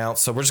pan out,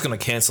 so we're just going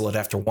to cancel it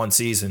after one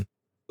season.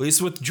 At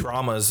least with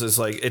dramas, is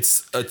like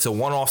it's a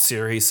one-off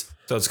series,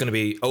 so it's going to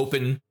be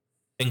open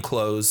and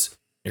close.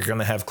 You're going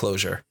to have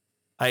closure.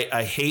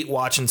 I hate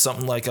watching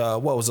something like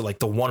what was it, like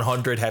The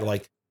 100 had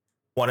like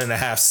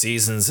 1.5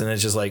 seasons and it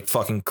just like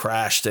fucking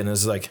crashed, and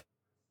it's like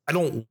I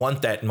don't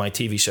want that in my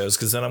TV shows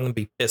because then I'm going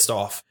to be pissed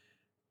off.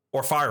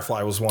 Or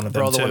Firefly was one of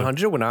them. Bro, the too.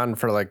 100 went on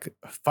for like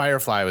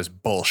Firefly was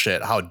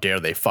bullshit. How dare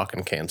they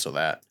fucking cancel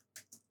that?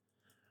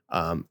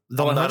 The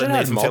 100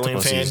 had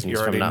multiple seasons, you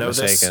already if I'm not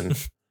mistaken.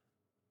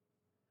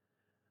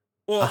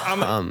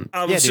 Well,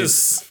 I was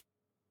just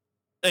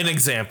an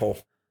example.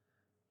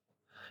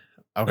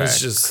 Okay,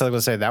 so I'm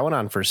gonna say that went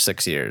on for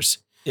 6 years.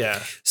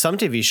 Yeah, some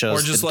TV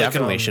shows just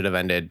definitely should have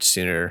ended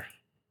sooner.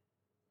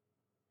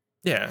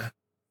 Yeah,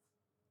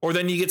 or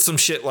then you get some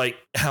shit like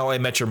How I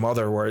Met Your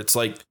Mother, where it's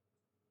like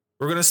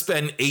we're gonna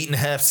spend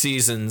 8.5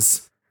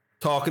 seasons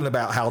talking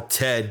about how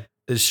Ted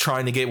is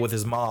trying to get with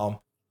his mom,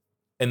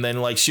 and then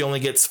like she only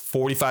gets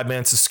 45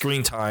 minutes of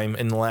screen time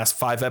in the last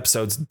 5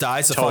 episodes,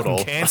 dies of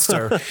fucking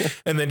cancer,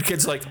 and then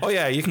kids like, oh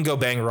yeah, you can go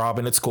bang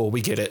Robin, it's cool, we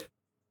get it.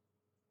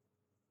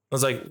 I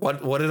was like,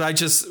 what did I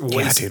just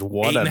waste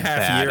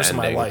 8.5 years of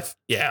my life?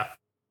 Yeah.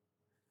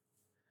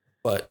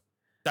 But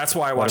that's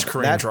why I watch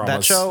Korean dramas.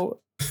 That show,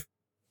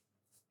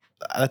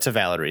 that's a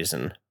valid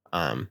reason.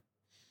 I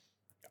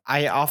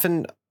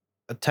often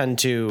tend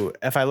to,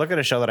 if I look at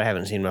a show that I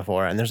haven't seen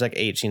before and there's like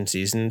 18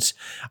 seasons,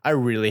 I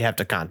really have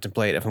to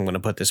contemplate if I'm going to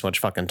put this much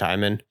fucking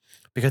time in,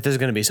 because there's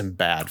going to be some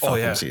bad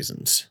fucking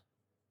seasons.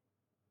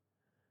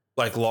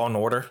 Like Law and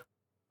Order.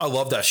 I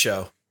love that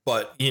show.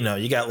 But, you know,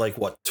 you got like,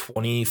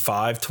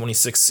 25,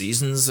 26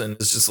 seasons. And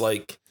it's just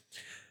like,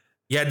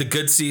 you had the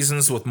good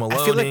seasons with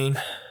Maloney.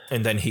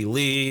 And then he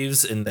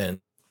leaves. And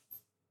then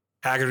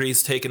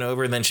Haggerty's taken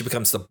over. And then she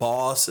becomes the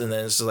boss. And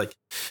then it's just like,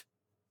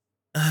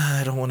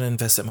 I don't want to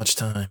invest that much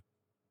time.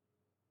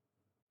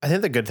 I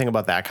think the good thing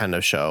about that kind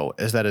of show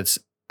is that it's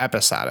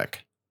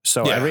episodic.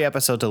 So every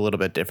episode's a little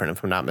bit different,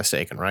 if I'm not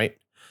mistaken, right?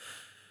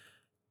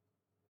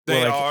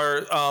 They are.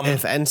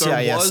 If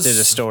NCIS did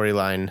a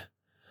storyline.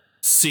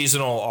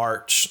 Seasonal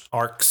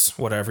arcs,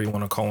 whatever you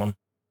want to call them.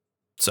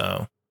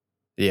 So,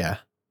 yeah.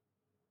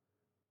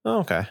 Oh,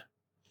 okay.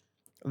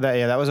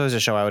 That was always a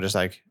show I would just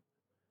like.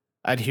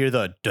 I'd hear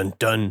the dun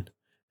dun, and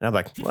I'm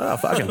like, well,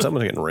 fucking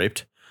someone's getting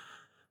raped.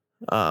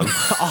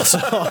 Also,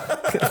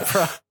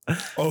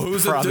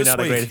 who's probably it this not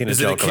week? A great thing is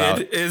to it joke a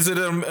kid? about. Is it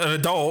an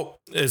adult?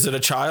 Is it a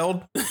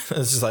child? It's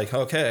just like,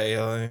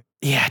 okay.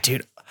 Yeah,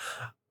 dude.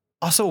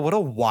 Also, what a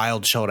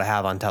wild show to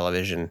have on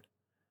television.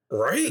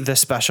 Right. The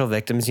Special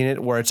Victims Unit,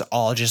 where it's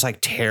all just like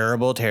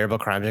terrible, terrible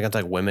crimes against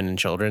like women and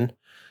children.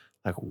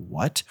 Like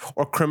what?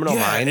 Or Criminal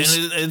Minds.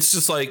 And it's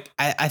just like,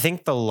 I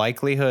think the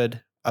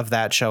likelihood of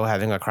that show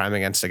having a crime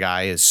against a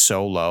guy is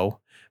so low.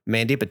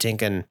 Mandy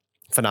Patinkin,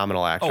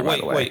 phenomenal actor, by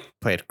the way.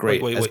 Played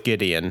great as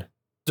Gideon.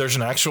 There's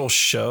an actual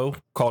show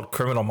called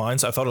Criminal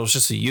Minds. I thought it was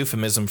just a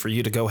euphemism for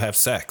you to go have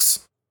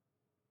sex.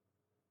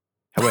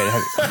 Okay.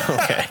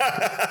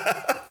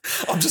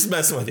 I'm just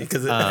messing with you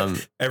because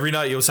every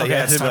night you'll say, okay,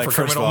 yeah, it's time like,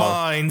 for Criminal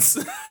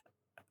Minds.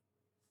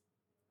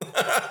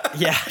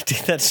 Yeah, dude,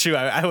 that's true.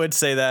 I would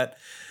say that.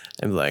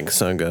 I'm like,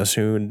 so guess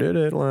who did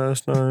it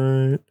last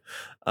night?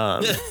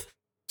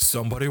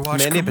 Somebody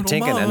watched Mandy Criminal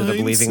Patinkin Minds. ended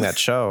up leaving that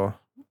show.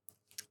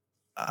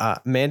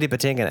 Mandy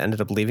Patinkin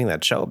ended up leaving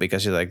that show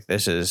because she's like,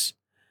 this is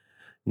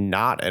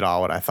not at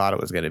all what I thought it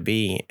was going to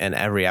be. And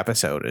every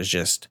episode is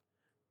just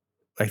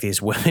like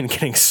these women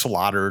getting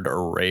slaughtered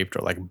or raped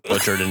or like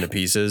butchered into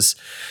pieces.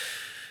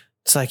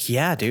 It's like,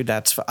 yeah, dude,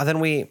 that's then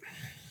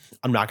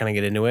I'm not going to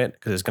get into it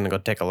because it's going to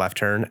go take a left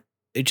turn.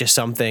 It just,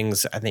 some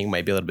things I think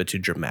might be a little bit too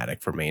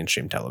dramatic for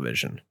mainstream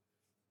television.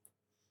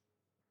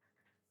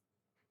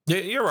 Yeah,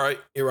 you're right.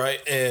 You're right.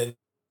 And,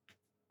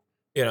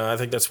 you know, I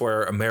think that's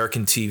where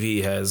American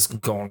TV has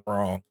gone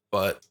wrong.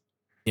 But,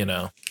 you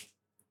know,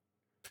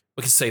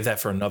 we can save that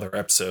for another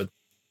episode.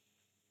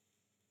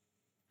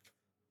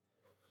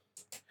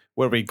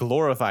 where we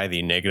glorify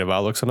the negative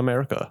outlooks on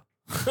America.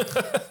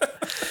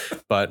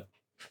 But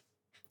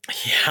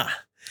yeah.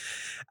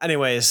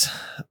 Anyways,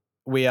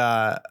 we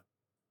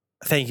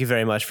thank you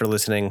very much for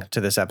listening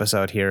to this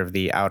episode here of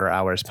the Outer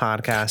Hours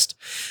podcast.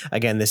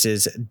 Again, this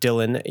is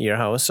Dillon, your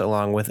host,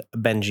 along with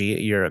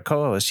Benji, your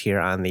co-host here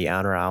on the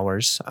Outer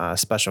Hours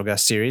special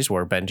guest series,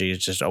 where Benji is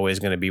just always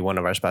going to be one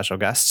of our special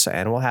guests,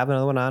 and we'll have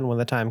another one on when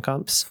the time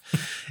comes.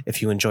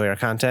 If you enjoy our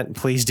content,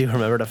 please do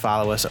remember to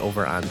follow us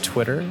over on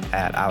Twitter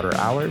at Outer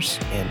Hours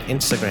and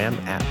Instagram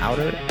at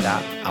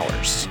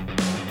outer.hours.